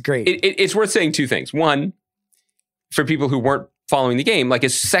about. This is great. It's worth saying two things. One, for people who weren't following the game, like,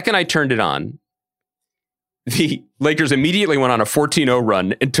 as second I turned it on, the Lakers immediately went on a 14-0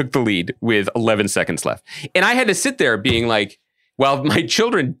 run and took the lead with 11 seconds left. And I had to sit there being like, while my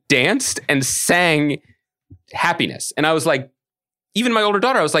children danced and sang happiness. And I was like, even my older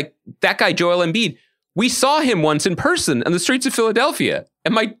daughter, I was like, that guy, Joel Embiid, we saw him once in person on the streets of Philadelphia.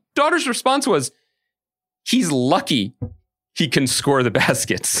 And my daughter's response was, he's lucky he can score the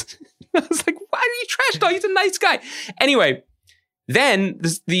baskets. I was like, why are you trash talking? He's a nice guy. Anyway, then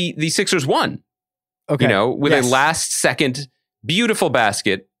the Sixers won. Okay. With a last second beautiful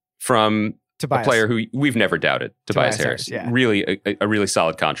basket from Tobias. A player who we've never doubted, Tobias Harris. Yeah. Really a really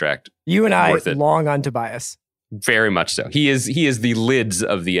solid contract. You and I long on Tobias. Very much so. He is the lids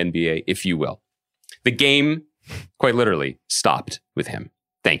of the NBA, if you will. The game, quite literally, stopped with him.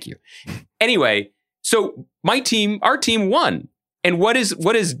 Thank you. Anyway, so our team won. And what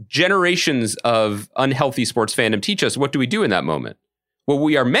is generations of unhealthy sports fandom teach us? What do we do in that moment? What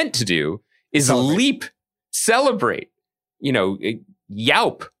we are meant to do is leap, celebrate,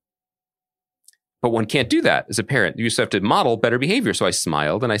 yelp. But one can't do that as a parent. You just have to model better behavior. So I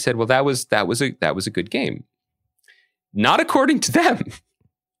smiled and I said, well, that was a good game. Not according to them.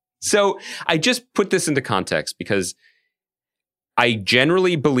 So I just put this into context because I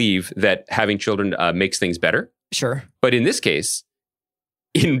generally believe that having children makes things better. Sure. But in this case,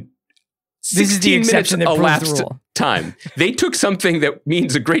 in this is the exception that proves the rule. Time, they took something that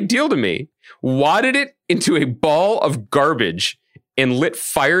means a great deal to me, wadded it into a ball of garbage, and lit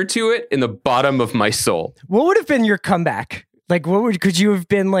fire to it in the bottom of my soul. What would have been your comeback? Like, could you have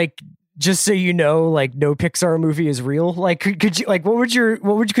been like, just so you know, like, no Pixar movie is real? Like, could you, like,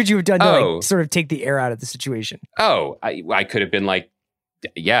 could you have done to like sort of take the air out of the situation? Oh, I could have been like,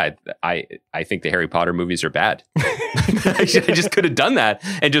 yeah, I think the Harry Potter movies are bad. I just could have done that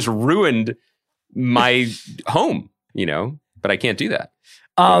and just ruined my home, but I can't do that.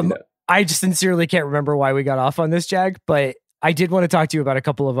 I just sincerely can't remember why we got off on this, Jag, but I did want to talk to you about a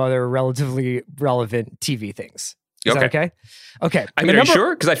couple of other relatively relevant TV things. Is that okay? Okay. I mean, are you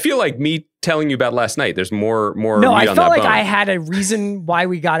sure? Because I feel like me telling you about last night, there's more. No, I felt like I had a reason why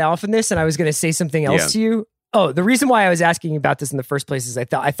we got off in this, and I was going to say something else to you. Oh, the reason why I was asking you about this in the first place is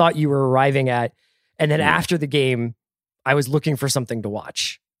I thought you were arriving at, and then after the game, I was looking for something to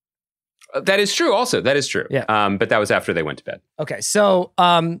watch. That is true. Also, that is true. Yeah. But that was after they went to bed. Okay, so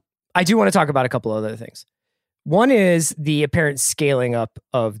I do want to talk about a couple other things. One is the apparent scaling up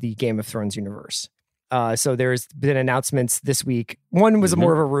of the Game of Thrones universe. So there's been announcements this week. One was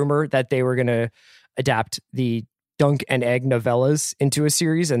more of a rumor that they were going to adapt the Dunk and Egg novellas into a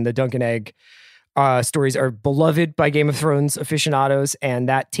series, and the Dunk and Egg stories are beloved by Game of Thrones aficionados, and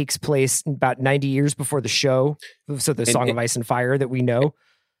that takes place about 90 years before the show. So the Song of Ice and Fire that we know.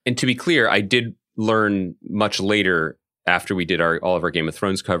 And to be clear, I did learn much later after we did all of our Game of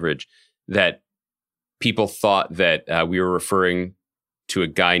Thrones coverage that people thought that we were referring to a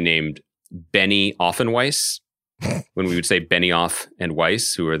guy named Benny Offenweiss when we would say Benioff and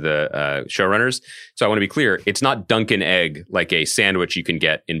Weiss, who are the showrunners. So I want to be clear. It's not Dunkin' Egg like a sandwich you can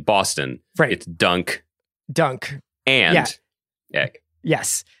get in Boston. Right. It's Dunk. And Egg.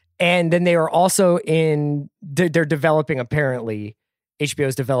 Yes. And then they are also they're developing, apparently,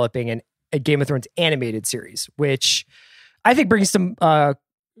 HBO's developing a Game of Thrones animated series, which I think brings some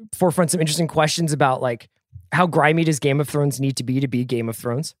forefront some interesting questions about like how grimy does Game of Thrones need to be Game of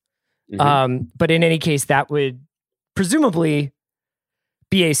Thrones? Mm-hmm. But in any case, that would presumably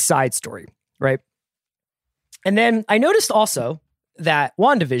be a side story, right? And then I noticed also that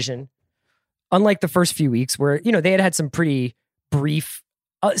WandaVision, unlike the first few weeks where, they had some pretty brief,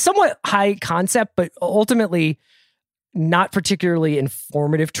 somewhat high concept, but ultimately not particularly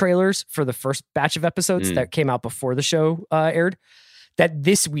informative trailers for the first batch of episodes that came out before the show aired, that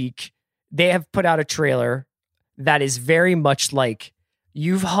this week they have put out a trailer that is very much like,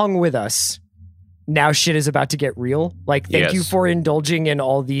 you've hung with us. Now shit is about to get real. Like, thank you for indulging in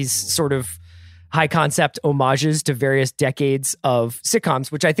all these sort of high concept homages to various decades of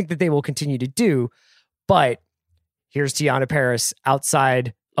sitcoms, which I think that they will continue to do. But here's Tiana Paris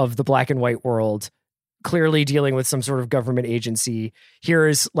outside of the black and white world, clearly dealing with some sort of government agency.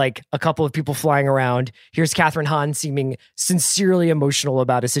 Here's like a couple of people flying around. Here's Catherine Hahn seeming sincerely emotional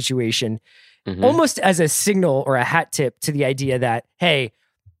about a situation, almost as a signal or a hat tip to the idea that, hey,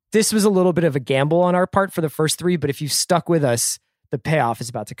 this was a little bit of a gamble on our part for the first three, but if you've stuck with us, the payoff is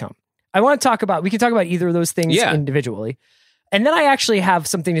about to come. We can talk about either of those things individually. And then I actually have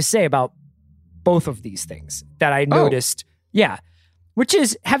something to say about both of these things that I noticed. Yeah. Which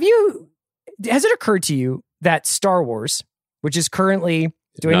is, has it occurred to you that Star Wars, which is currently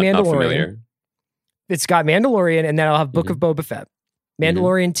doing Mandalorian, it's got Mandalorian, and then I'll have Book of Boba Fett.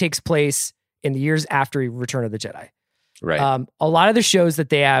 Mandalorian takes place in the years after Return of the Jedi. Right. A lot of the shows that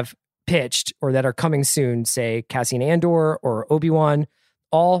they have pitched or that are coming soon, say Cassian Andor or Obi-Wan,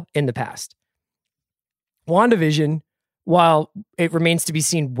 all in the past. WandaVision, while it remains to be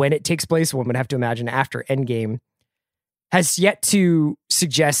seen when it takes place, one would have to imagine after Endgame, has yet to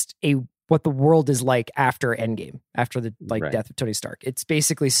suggest what the world is like after Endgame, after the death of Tony Stark. It's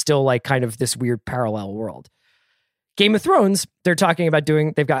basically still like kind of this weird parallel world. Game of Thrones, they're talking about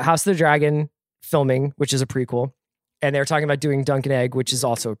they've got House of the Dragon filming, which is a prequel. And they're talking about doing Dunkin' Egg, which is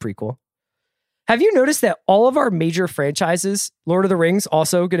also a prequel. Have you noticed that all of our major franchises, Lord of the Rings,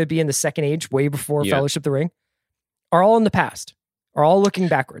 also going to be in the Second Age, way before Fellowship of the Ring, are all in the past, are all looking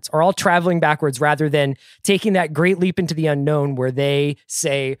backwards, are all traveling backwards rather than taking that great leap into the unknown where they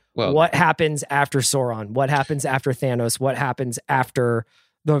say, what happens after Sauron? What happens after Thanos? What happens after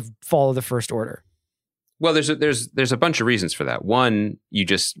the fall of the First Order? Well, there's a bunch of reasons for that. One,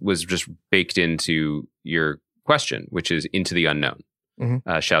 was just baked into your question, which is into the unknown.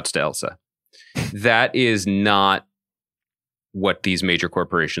 Shouts to Elsa. That is not what these major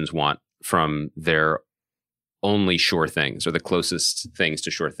corporations want from their only sure things or the closest things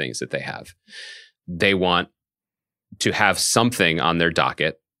to sure things that they have. They want to have something on their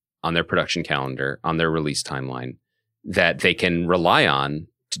docket, on their production calendar, on their release timeline that they can rely on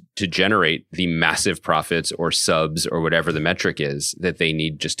to generate the massive profits or subs or whatever the metric is that they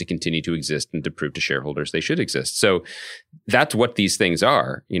need just to continue to exist and to prove to shareholders they should exist. So that's what these things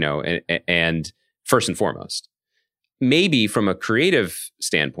are, and first and foremost. Maybe from a creative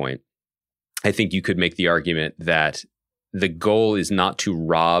standpoint, I think you could make the argument that the goal is not to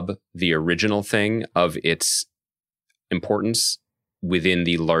rob the original thing of its importance within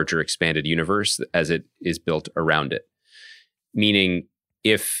the larger expanded universe as it is built around it. Meaning,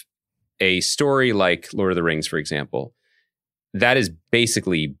 if a story like Lord of the Rings, for example, that is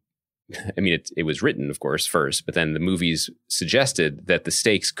basically, it was written, of course, first, but then the movies suggested that the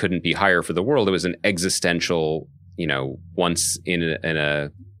stakes couldn't be higher for the world. It was an existential, once in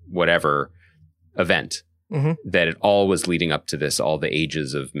a whatever event, that it all was leading up to this, all the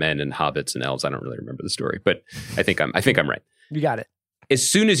ages of men and hobbits and elves. I don't really remember the story, but I think I'm right. You got it. As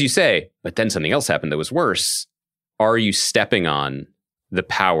soon as you say, but then something else happened that was worse, are you stepping on the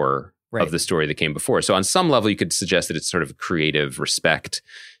power of the story that came before? So on some level, you could suggest that it's sort of creative respect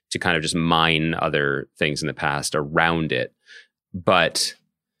to kind of just mine other things in the past around it. But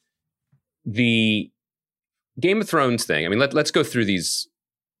the Game of Thrones thing, let's go through these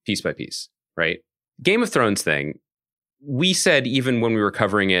piece by piece, right? Game of Thrones thing, we said even when we were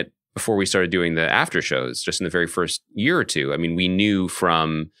covering it before we started doing the after shows, just in the very first year or two, we knew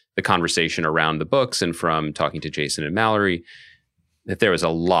from the conversation around the books and from talking to Jason and Mallory that there was a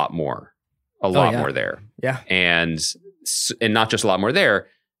lot more a lot more there. Yeah. And not just a lot more there,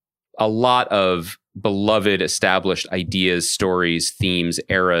 a lot of beloved, established ideas, stories, themes,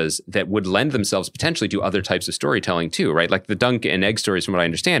 eras that would lend themselves potentially to other types of storytelling too, right? Like the dunk and egg stories, from what I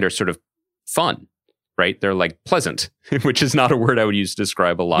understand, are sort of fun, right? They're like pleasant, which is not a word I would use to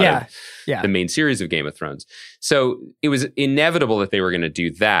describe a lot of the main series of Game of Thrones. So it was inevitable that they were going to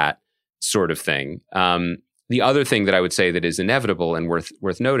do that sort of thing. The other thing that I would say that is inevitable and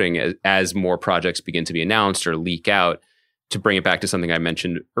worth noting as more projects begin to be announced or leak out, to bring it back to something I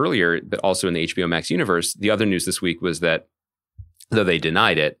mentioned earlier, but also in the HBO Max universe, the other news this week was that, though they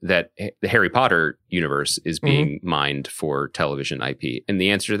denied it, that the Harry Potter universe is being mined for television IP. And the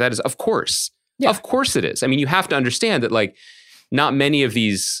answer to that is, of course. Yeah. Of course it is. I mean, you have to understand that, like, not many of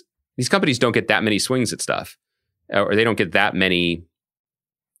these companies don't get that many swings at stuff, or they don't get that many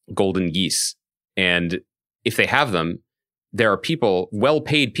golden geese. And if they have them, there are people,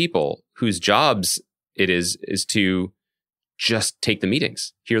 well-paid people, whose jobs it is to just take the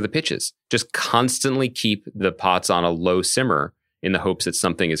meetings, hear the pitches, just constantly keep the pots on a low simmer in the hopes that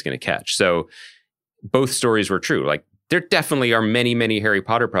something is going to catch. So both stories were true. Like, there definitely are many, many Harry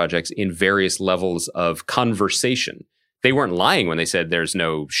Potter projects in various levels of conversation. They weren't lying when they said there's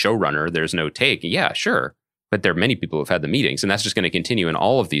no showrunner, there's no take. Yeah, sure. But there are many people who have had the meetings, and that's just going to continue in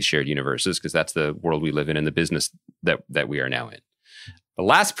all of these shared universes, because that's the world we live in and the business that we are now in. The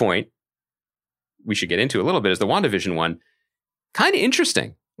last point we should get into a little bit is the WandaVision one. Kind of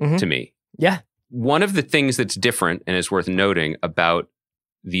interesting to me. Yeah. One of the things that's different and is worth noting about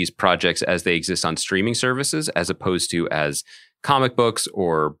these projects as they exist on streaming services, as opposed to as comic books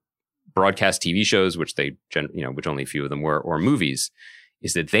or broadcast TV shows, which which only a few of them were, or movies,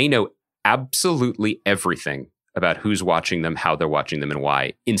 is that they know absolutely everything about who's watching them, how they're watching them, and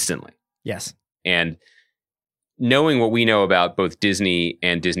why instantly. Yes. And knowing what we know about both Disney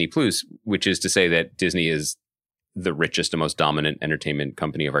and Disney Plus, which is to say that Disney is the richest and most dominant entertainment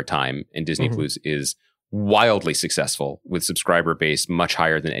company of our time, and Disney Plus is wildly successful with subscriber base much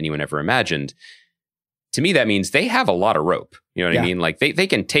higher than anyone ever imagined. To me, that means they have a lot of rope. You know what I mean? Like, they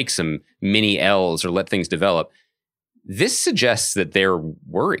can take some mini L's or let things develop. This suggests that they're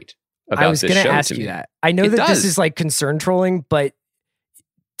worried about I was this going show. to ask you that. I know that this is like concern trolling, but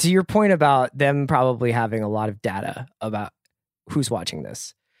to your point about them probably having a lot of data about who's watching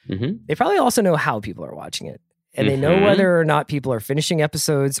this, they probably also know how people are watching it. And they know whether or not people are finishing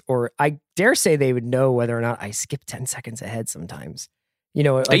episodes, or I dare say they would know whether or not I skip 10 seconds ahead sometimes. You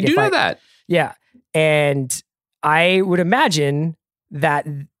know, like they do know that. Yeah. And I would imagine that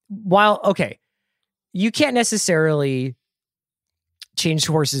you can't necessarily change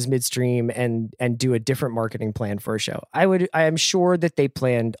horses midstream and do a different marketing plan for a show. I am sure that they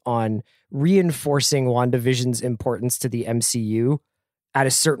planned on reinforcing WandaVision's importance to the MCU at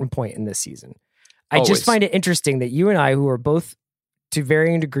a certain point in this season. I just find it interesting that you and I, who are both to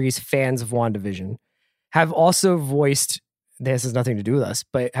varying degrees fans of WandaVision, have also voiced, this has nothing to do with us,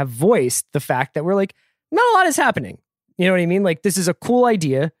 but have voiced the fact that we're like, not a lot is happening. You know what I mean? Like, this is a cool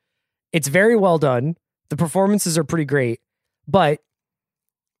idea. It's very well done. The performances are pretty great, but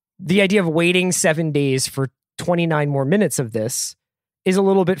the idea of waiting 7 days for 29 more minutes of this is a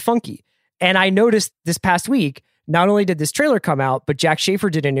little bit funky. And I noticed this past week, not only did this trailer come out, but Jack Schaefer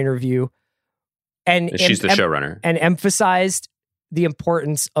did an interview and she's the showrunner, and emphasized the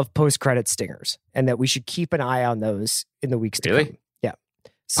importance of post-credit stingers and that we should keep an eye on those in the weeks to come. Yeah.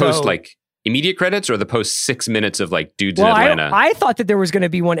 So, post like immediate credits, or the post 6 minutes of like dudes in Atlanta? I thought that there was going to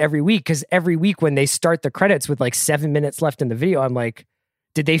be one every week, because every week when they start the credits with like 7 minutes left in the video, I'm like,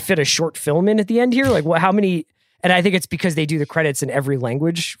 did they fit a short film in at the end here? Like, what? How many? And I think it's because they do the credits in every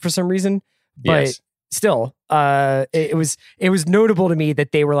language for some reason. But still, it was notable to me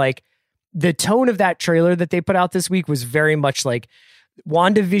that they were like, the tone of that trailer that they put out this week was very much like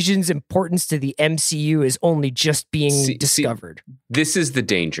WandaVision's importance to the MCU is only just being discovered. This is the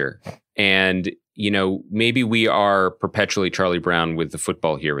danger. And, you know, maybe we are perpetually Charlie Brown with the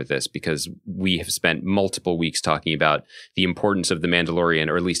football here with this, because we have spent multiple weeks talking about the importance of The Mandalorian,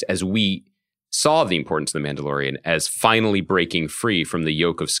 or at least as we saw the importance of The Mandalorian as finally breaking free from the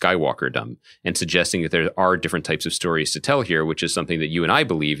yoke of Skywalkerdom and suggesting that there are different types of stories to tell here, which is something that you and I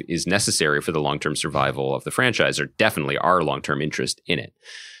believe is necessary for the long-term survival of the franchise, or definitely our long-term interest in it.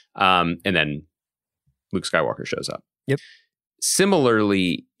 And then Luke Skywalker shows up. Yep.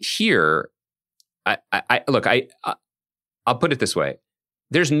 Similarly here, I'll put it this way.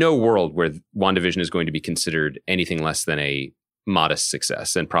 There's no world where WandaVision is going to be considered anything less than a modest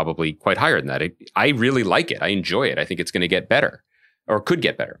success, and probably quite higher than that. I really like it. I enjoy it. I think it's going to get better, or could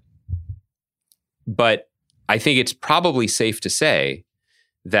get better. But I think it's probably safe to say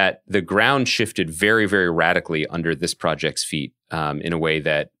that the ground shifted very, very radically under this project's feet in a way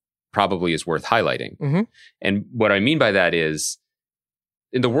that probably is worth highlighting. Mm-hmm. And what I mean by that is,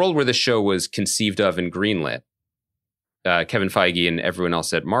 in the world where the show was conceived of and greenlit, Kevin Feige and everyone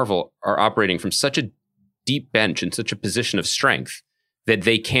else at Marvel are operating from such a deep bench and such a position of strength that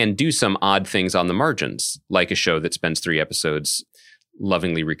they can do some odd things on the margins, like a show that spends 3 episodes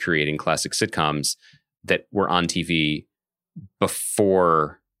lovingly recreating classic sitcoms that were on TV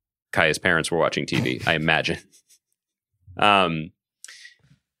before Kaya's parents were watching TV, I imagine.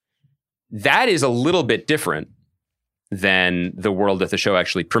 That is a little bit different than the world that the show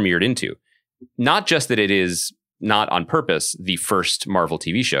actually premiered into. Not just that it is not on purpose the first Marvel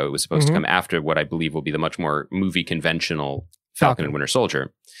TV show. It was supposed to come after what I believe will be the much more movie conventional Falcon and Winter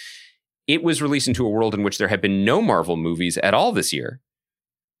Soldier. It was released into a world in which there have been no Marvel movies at all this year,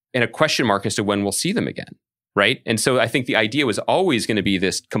 and a question mark as to when we'll see them again. Right. And so I think the idea was always going to be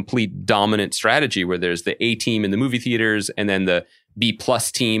this complete dominant strategy where there's the A team in the movie theaters and then the B plus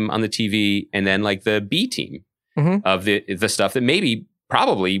team on the TV and then like the B team of the stuff that maybe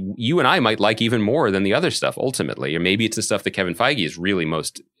probably you and I might like even more than the other stuff ultimately. Or maybe it's the stuff that Kevin Feige is really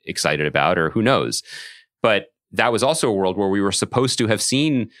most excited about, or who knows. But that was also a world where we were supposed to have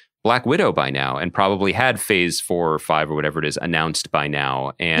seen Black Widow by now and probably had phase 4 or 5 or whatever it is announced by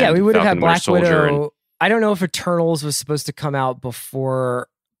now. And yeah, we would have Falcon had Black Widow. And, I don't know if Eternals was supposed to come out before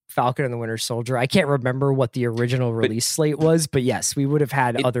Falcon and the Winter Soldier. I can't remember what the original release slate was, but yes, we would have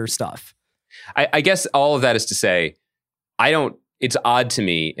had other stuff. I guess all of that is to say, it's odd to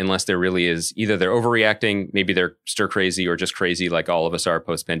me unless there really is either they're overreacting, maybe they're stir crazy or just crazy like all of us are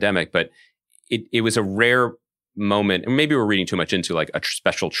post-pandemic, but it was a rare moment, and maybe we're reading too much into like a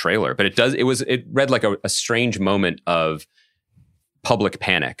special trailer, but it read like a strange moment of public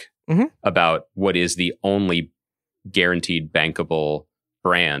panic about what is the only guaranteed bankable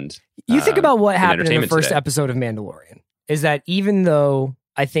brand. You think about what happened in the first today. episode of Mandalorian is that even though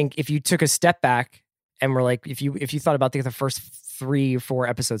I think if you took a step back and were like, if you thought about the first 3 or 4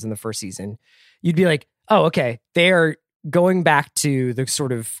 episodes in the first season, you'd be like, oh, okay, they are going back to the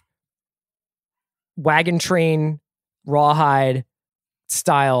sort of wagon train, rawhide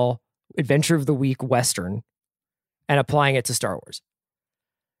style adventure of the week Western and applying it to Star Wars.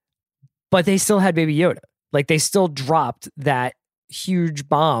 But they still had Baby Yoda. Like they still dropped that huge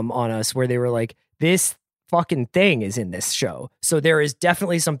bomb on us where they were like, this fucking thing is in this show. So there is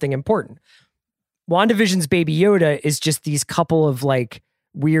definitely something important. WandaVision's Baby Yoda is just these couple of like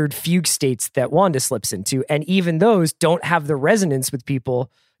weird fugue states that Wanda slips into. And even those don't have the resonance with people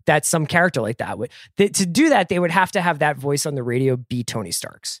that some character like that would. To do that, they would have to have that voice on the radio be Tony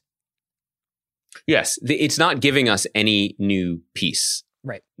Stark's. Yes. It's not giving us any new piece.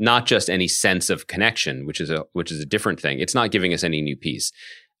 Right. Not just any sense of connection, which is a different thing. It's not giving us any new piece.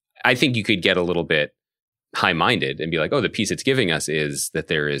 I think you could get a little bit high-minded and be like, oh, the piece it's giving us is that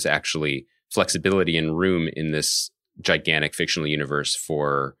there is actually flexibility and room in this gigantic fictional universe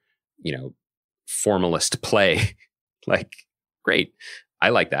for, formalist play. Like, great. I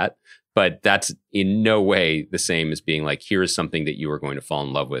like that. But that's in no way the same as being like, here is something that you are going to fall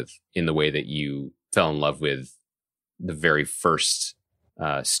in love with in the way that you fell in love with the very first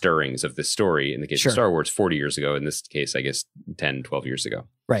stirrings of this story in the case of Star Wars 40 years ago. In this case, I guess 10, 12 years ago.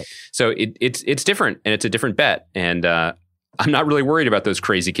 Right. So it's different, and it's a different bet. And I'm not really worried about those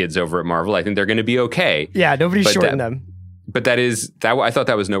crazy kids over at Marvel. I think they're going to be okay. Yeah, nobody's shorting them. But that I thought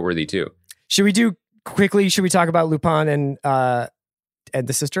that was noteworthy too. Should we talk about Lupin and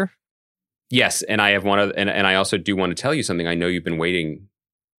the sister? Yes, and I have and I also do want to tell you something. I know you've been waiting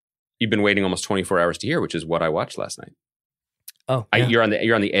almost 24 hours to hear, which is what I watched last night. Oh, yeah. You're on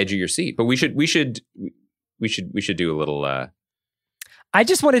the edge of your seat, but we should do a little. I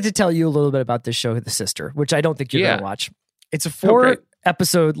just wanted to tell you a little bit about this show, The Sister, which I don't think you're going to watch. It's a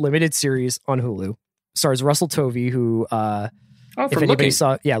 4-episode limited series on Hulu. Stars Russell Tovey, who, if anybody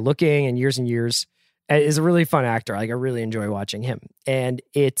saw, Looking and Years, is a really fun actor. Like I really enjoy watching him, and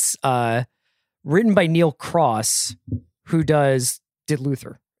it's written by Neil Cross, who did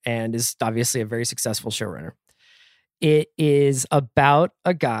Luther and is obviously a very successful showrunner. It is about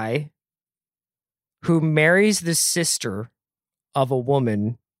a guy who marries the sister of a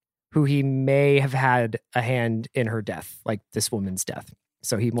woman who he may have had a hand in her death, like this woman's death.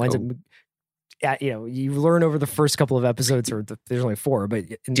 So he winds up, you learn over the first couple of episodes, or there's only 4, but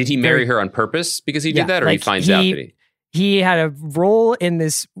did he marry her on purpose because he did that, or he finds out that he had a role in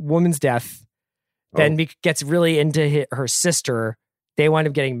this woman's death, then gets really into her sister. They wind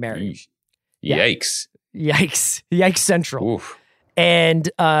up getting married. Yikes. Yikes central. Oof. And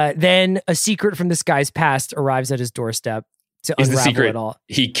then a secret from this guy's past arrives at his doorstep, to Is the unravel secret it all.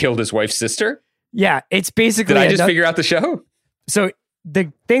 he killed his wife's sister? Yeah, it's basically. Did I just figure out the show? So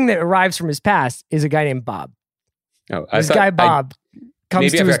the thing that arrives from his past is a guy named Bob. Oh, This guy Bob comes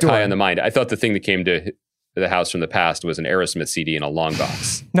maybe to I've his got Kai door. on the mind. I thought the thing that came to the house from the past was an Aerosmith CD in a long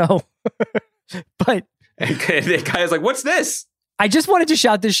box. No, but And the guy is like, "What's this?" I just wanted to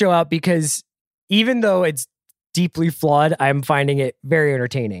shout this show out because even though it's deeply flawed, I'm finding it very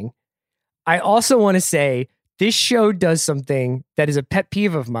entertaining. I also want to say this show does something that is a pet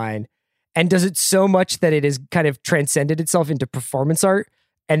peeve of mine and does it so much that it has kind of transcended itself into performance art,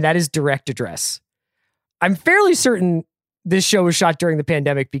 and that is direct address. I'm fairly certain this show was shot during the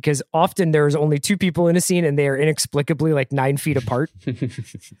pandemic because often there's only two people in a scene and they are inexplicably like 9 feet apart.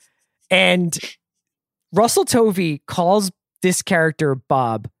 And Russell Tovey calls this character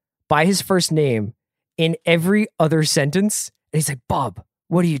Bob by his first name in every other sentence. And he's like, Bob,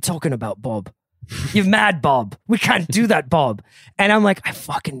 what are you talking about, Bob? You're mad, Bob. We can't do that, Bob. And I'm like, I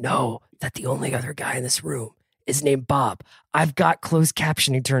fucking know that the only other guy in this room is named Bob. I've got closed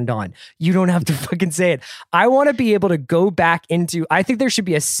captioning turned on. You don't have to fucking say it. I want to be able to go back into, I think there should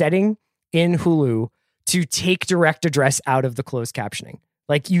be a setting in Hulu to take direct address out of the closed captioning.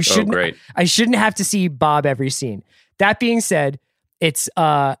 Like you shouldn't, I shouldn't have to see Bob every scene. That being said, it's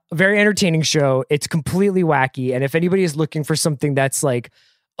a very entertaining show. It's completely wacky. And if anybody is looking for something that's like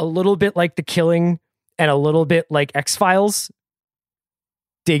a little bit like The Killing and a little bit like X-Files,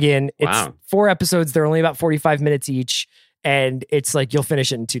 dig in. It's 4 episodes. They're only about 45 minutes each. And it's like you'll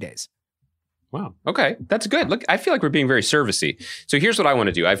finish it in 2 days. Wow. Okay. That's good. Look, I feel like we're being very servicey. So here's what I want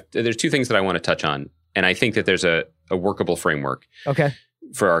to do. There's 2 things that I want to touch on. And I think that there's a workable framework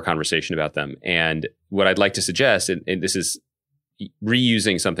for our conversation about them. And what I'd like to suggest, and this is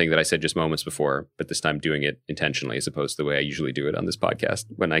reusing something that I said just moments before, but this time doing it intentionally as opposed to the way I usually do it on this podcast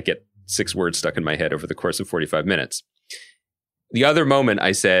when I get 6 words stuck in my head over the course of 45 minutes. The other moment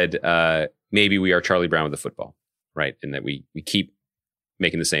I said, maybe we are Charlie Brown with the football, right? And that we keep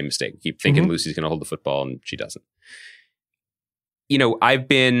making the same mistake. We keep thinking Lucy's going to hold the football and she doesn't. You know, I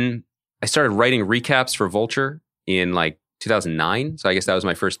started writing recaps for Vulture in like 2009. So I guess that was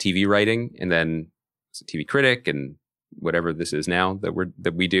my first TV writing. And then I was a TV critic and whatever this is now that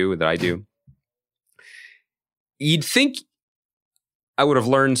I do. You'd think I would have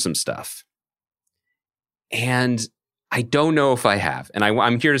learned some stuff. And I don't know if I have. And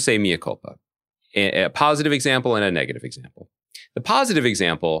I'm here to say mea culpa. A positive example and a negative example. The positive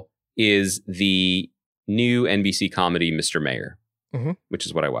example is the new NBC comedy, Mr. Mayor, which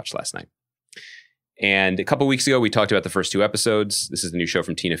is what I watched last night. And a couple weeks ago, we talked about the first 2 episodes. This is the new show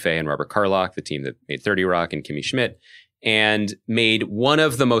from Tina Fey and Robert Carlock, the team that made 30 Rock, and Kimmy Schmidt, and made one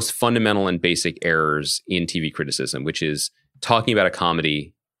of the most fundamental and basic errors in TV criticism, which is talking about a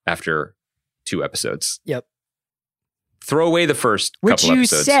comedy after 2 episodes. Yep. Throw away the first couple episodes. Which you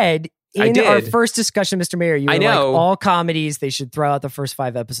said in our first discussion, Mr. Mayor, you were like, all comedies, they should throw out the first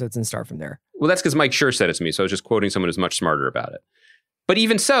 5 episodes and start from there. Well, that's because Mike Schur said it to me, so I was just quoting someone who's much smarter about it. But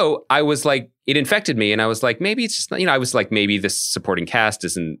even so, I was like, it infected me, and I was like, maybe it's just, I was like, maybe this supporting cast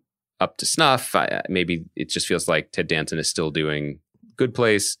isn't up to snuff. Maybe it just feels like Ted Danson is still doing Good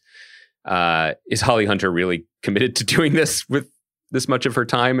Place. Is Holly Hunter really committed to doing this with this much of her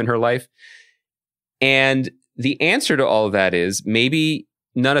time in her life? And the answer to all of that is maybe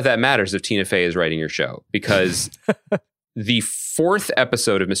none of that matters if Tina Fey is writing your show, because the 4th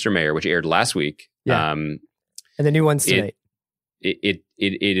episode of Mr. Mayor, which aired last week, and the new one's tonight. It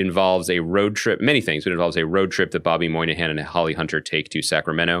involves a road trip, many things, but it involves a road trip that Bobby Moynihan and Holly Hunter take to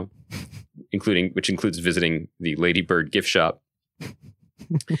Sacramento, which includes visiting the Lady Bird gift shop.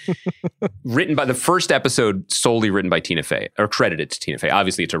 Written by the first episode, solely written by Tina Fey, or credited to Tina Fey.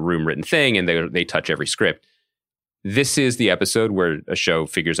 Obviously, it's a room written thing, and they touch every script. This is the episode where a show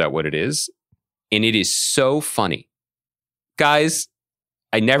figures out what it is, and it is so funny, guys.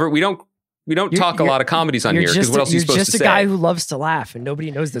 We don't talk a lot of comedies on here because what else are you supposed to say? You're just a guy who loves to laugh, and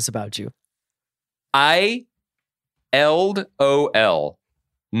nobody knows this about you. I LOL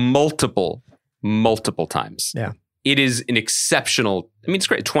multiple times. Yeah. It is an exceptional, it's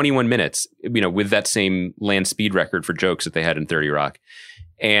great, 21 minutes, with that same land speed record for jokes that they had in 30 Rock.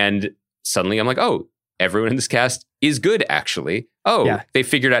 And suddenly I'm like, oh, everyone in this cast is good, actually. Oh, yeah. They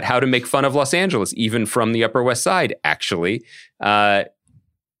figured out how to make fun of Los Angeles, even from the Upper West Side, actually.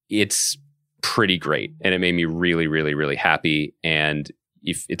 It's pretty great. And it made me really, really, really happy. And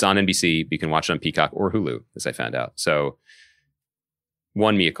if it's on NBC, you can watch it on Peacock or Hulu, as I found out. So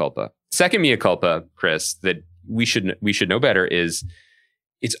 1, mea culpa. Second mea culpa, Chris, that we should know better is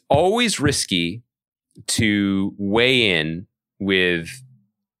it's always risky to weigh in with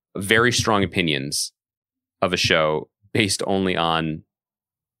very strong opinions of a show based only on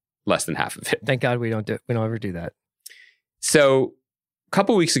less than half of it. Thank God we don't ever do that. So a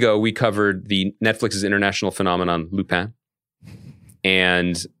couple weeks ago, we covered the Netflix's international phenomenon, Lupin.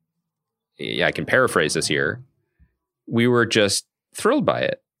 And yeah, I can paraphrase this here. We were just thrilled by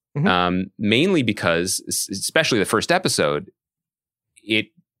it. Mainly because, especially the first episode, it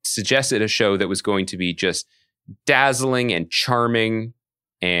suggested a show that was going to be just dazzling and charming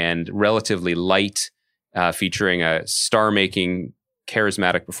and relatively light, featuring a star-making,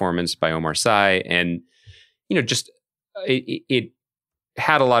 charismatic performance by Omar Sy. And, just it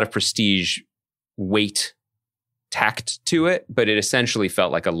had a lot of prestige weight tacked to it, but it essentially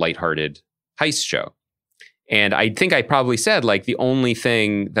felt like a lighthearted heist show. And I think I probably said, like, the only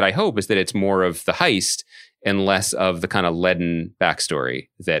thing that I hope is that it's more of the heist and less of the kind of leaden backstory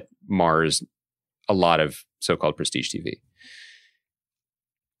that mars a lot of so-called prestige TV.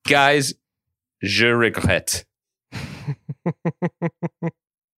 Guys, je regrette.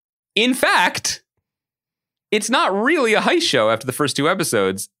 In fact, it's not really a heist show after the first 2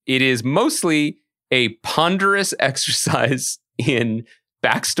 episodes. It is mostly a ponderous exercise in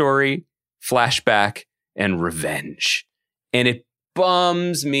backstory, flashback, and revenge. And it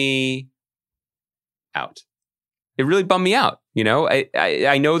bums me out. It really bummed me out.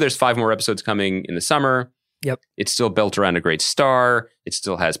 I know there's 5 more episodes coming in the summer. Yep. It's still built around a great star. It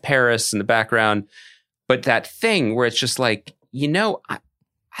still has Paris in the background. But that thing where it's just like,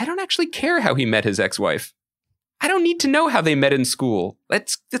 I don't actually care how he met his ex-wife. I don't need to know how they met in school.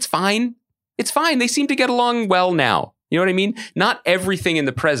 That's fine. It's fine. They seem to get along well now. You know what I mean? Not everything in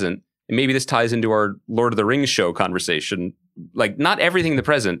the present, and maybe this ties into our Lord of the Rings show conversation, like not everything in the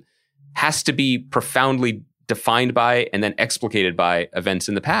present has to be profoundly defined by and then explicated by events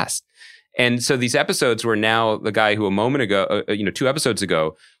in the past. And so these episodes were now the guy who a moment ago, 2 episodes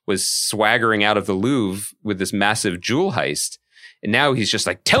ago, was swaggering out of the Louvre with this massive jewel heist. And now he's just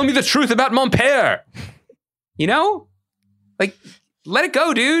like, tell me the truth about mon père. Like, let it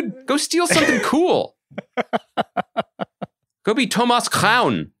go, dude. Go steal something cool. Go be Thomas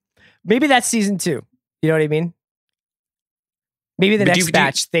Crown. Maybe that's season 2. You know what I mean? Maybe the next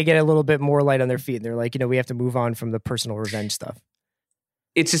batch, they get a little bit more light on their feet. And they're like, we have to move on from the personal revenge stuff.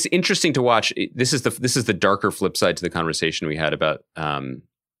 It's just interesting to watch. This is the darker flip side to the conversation we had about I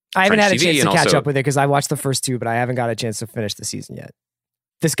haven't had a TV chance to catch also, up with it because I watched the first 2, but I haven't got a chance to finish the season yet.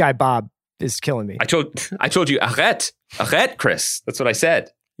 This guy, Bob, is killing me. I told you, arrête, Chris. That's what I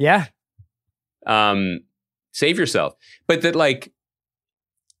said. Yeah. Save yourself. But that, like,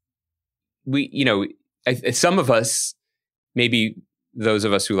 we, some of us, maybe those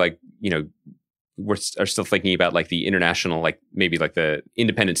of us who, like, are still thinking about, like, the international, like, maybe like the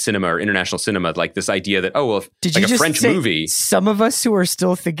independent cinema or international cinema, like this idea that, if did like you a just French say movie. Some of us who are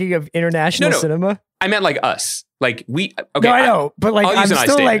still thinking of international cinema? I meant like us. Like we. Okay, no, I know, but like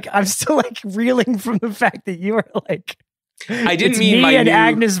I'm still like reeling from the fact that you are like. I didn't it's mean me my and new...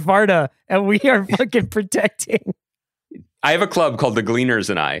 Agnes Varda, and we are fucking protecting. I have a club called The Gleaners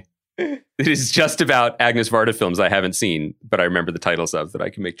and I. It is just about Agnes Varda films I haven't seen, but I remember the titles of that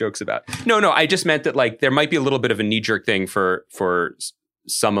I can make jokes about. No, I just meant that, like, there might be a little bit of a knee-jerk thing for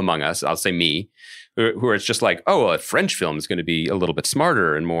some among us, I'll say me, who are just like, a French film is going to be a little bit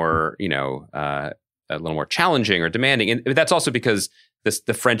smarter and more, a little more challenging or demanding. And that's also because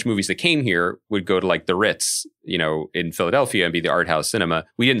the French movies that came here would go to, like, the Ritz, in Philadelphia and be the art house cinema.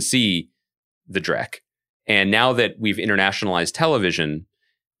 We didn't see the Drek. And now that we've internationalized television,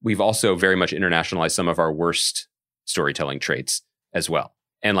 we've also very much internationalized some of our worst storytelling traits as well.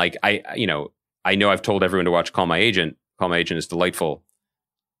 And, like, I know I've told everyone to watch Call My Agent. Call My Agent is delightful.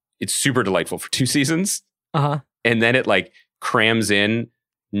 It's super delightful for 2 seasons. Uh-huh. And then it, like, crams in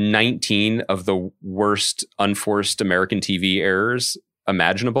 19 of the worst unforced American TV errors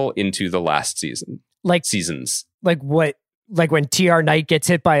imaginable into the last season. Like seasons. Like what? Like when T.R. Knight gets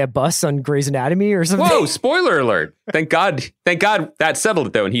hit by a bus on Grey's Anatomy or something? Whoa, spoiler alert. Thank God that settled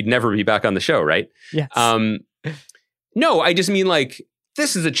it, though, and he'd never be back on the show, right? Yes. No, I just mean, like,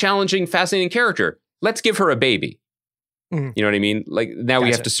 this is a challenging, fascinating character. Let's give her a baby. You know what I mean? Like, now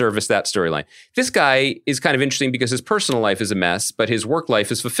we have to service that storyline. This guy is kind of interesting because his personal life is a mess, but his work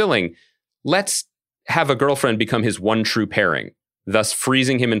life is fulfilling. Let's have a girlfriend become his one true pairing, thus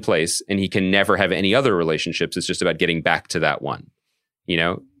freezing him in place, and he can never have any other relationships. It's just about getting back to that one.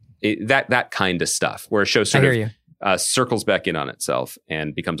 That kind of stuff, where a show sort of circles back in on itself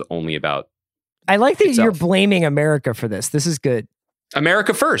and becomes only about I like that itself. You're blaming America for this. This is good.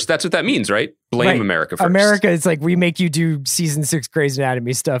 America first. That's what that means, right? Blame America first. America is like, we make you do season 6 Grey's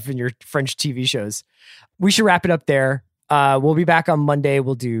Anatomy stuff in your French TV shows. We should wrap it up there. We'll be back on Monday.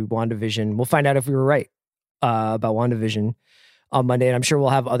 We'll do WandaVision. We'll find out if we were right. about WandaVision on Monday, and I'm sure we'll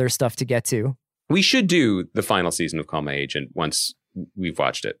have other stuff to get to. We should do the final season of Call My Agent once we've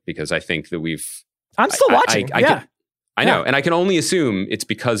watched it, because I think that I'm still watching. I know. And I can only assume it's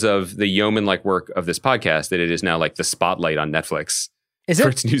because of the yeoman-like work of this podcast that it is now like the spotlight on Netflix for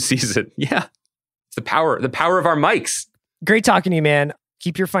its new season. Yeah. It's the power of our mics. Great talking to you, man.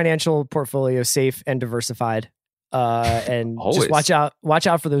 Keep your financial portfolio safe and diversified. And Always. just watch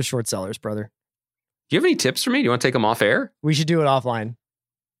out for those short sellers, brother. Do you have any tips for me? Do you want to take them off air? We should do it offline.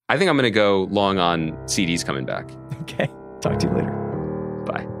 I think I'm going to go long on CDs coming back. Okay. Talk to you later.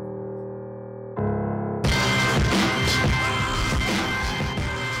 Bye.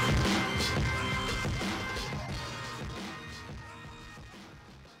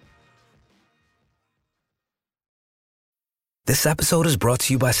 This episode is brought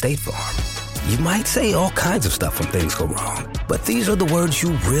to you by State Farm. You might say all kinds of stuff when things go wrong, but these are the words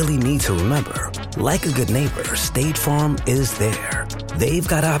you really need to remember. Like a good neighbor, State Farm is there. They've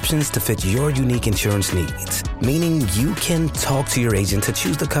got options to fit your unique insurance needs, meaning you can talk to your agent to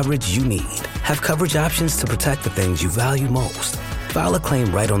choose the coverage you need, have coverage options to protect the things you value most, file a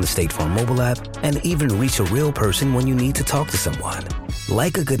claim right on the State Farm mobile app, and even reach a real person when you need to talk to someone.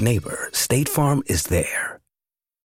 Like a good neighbor, State Farm is there.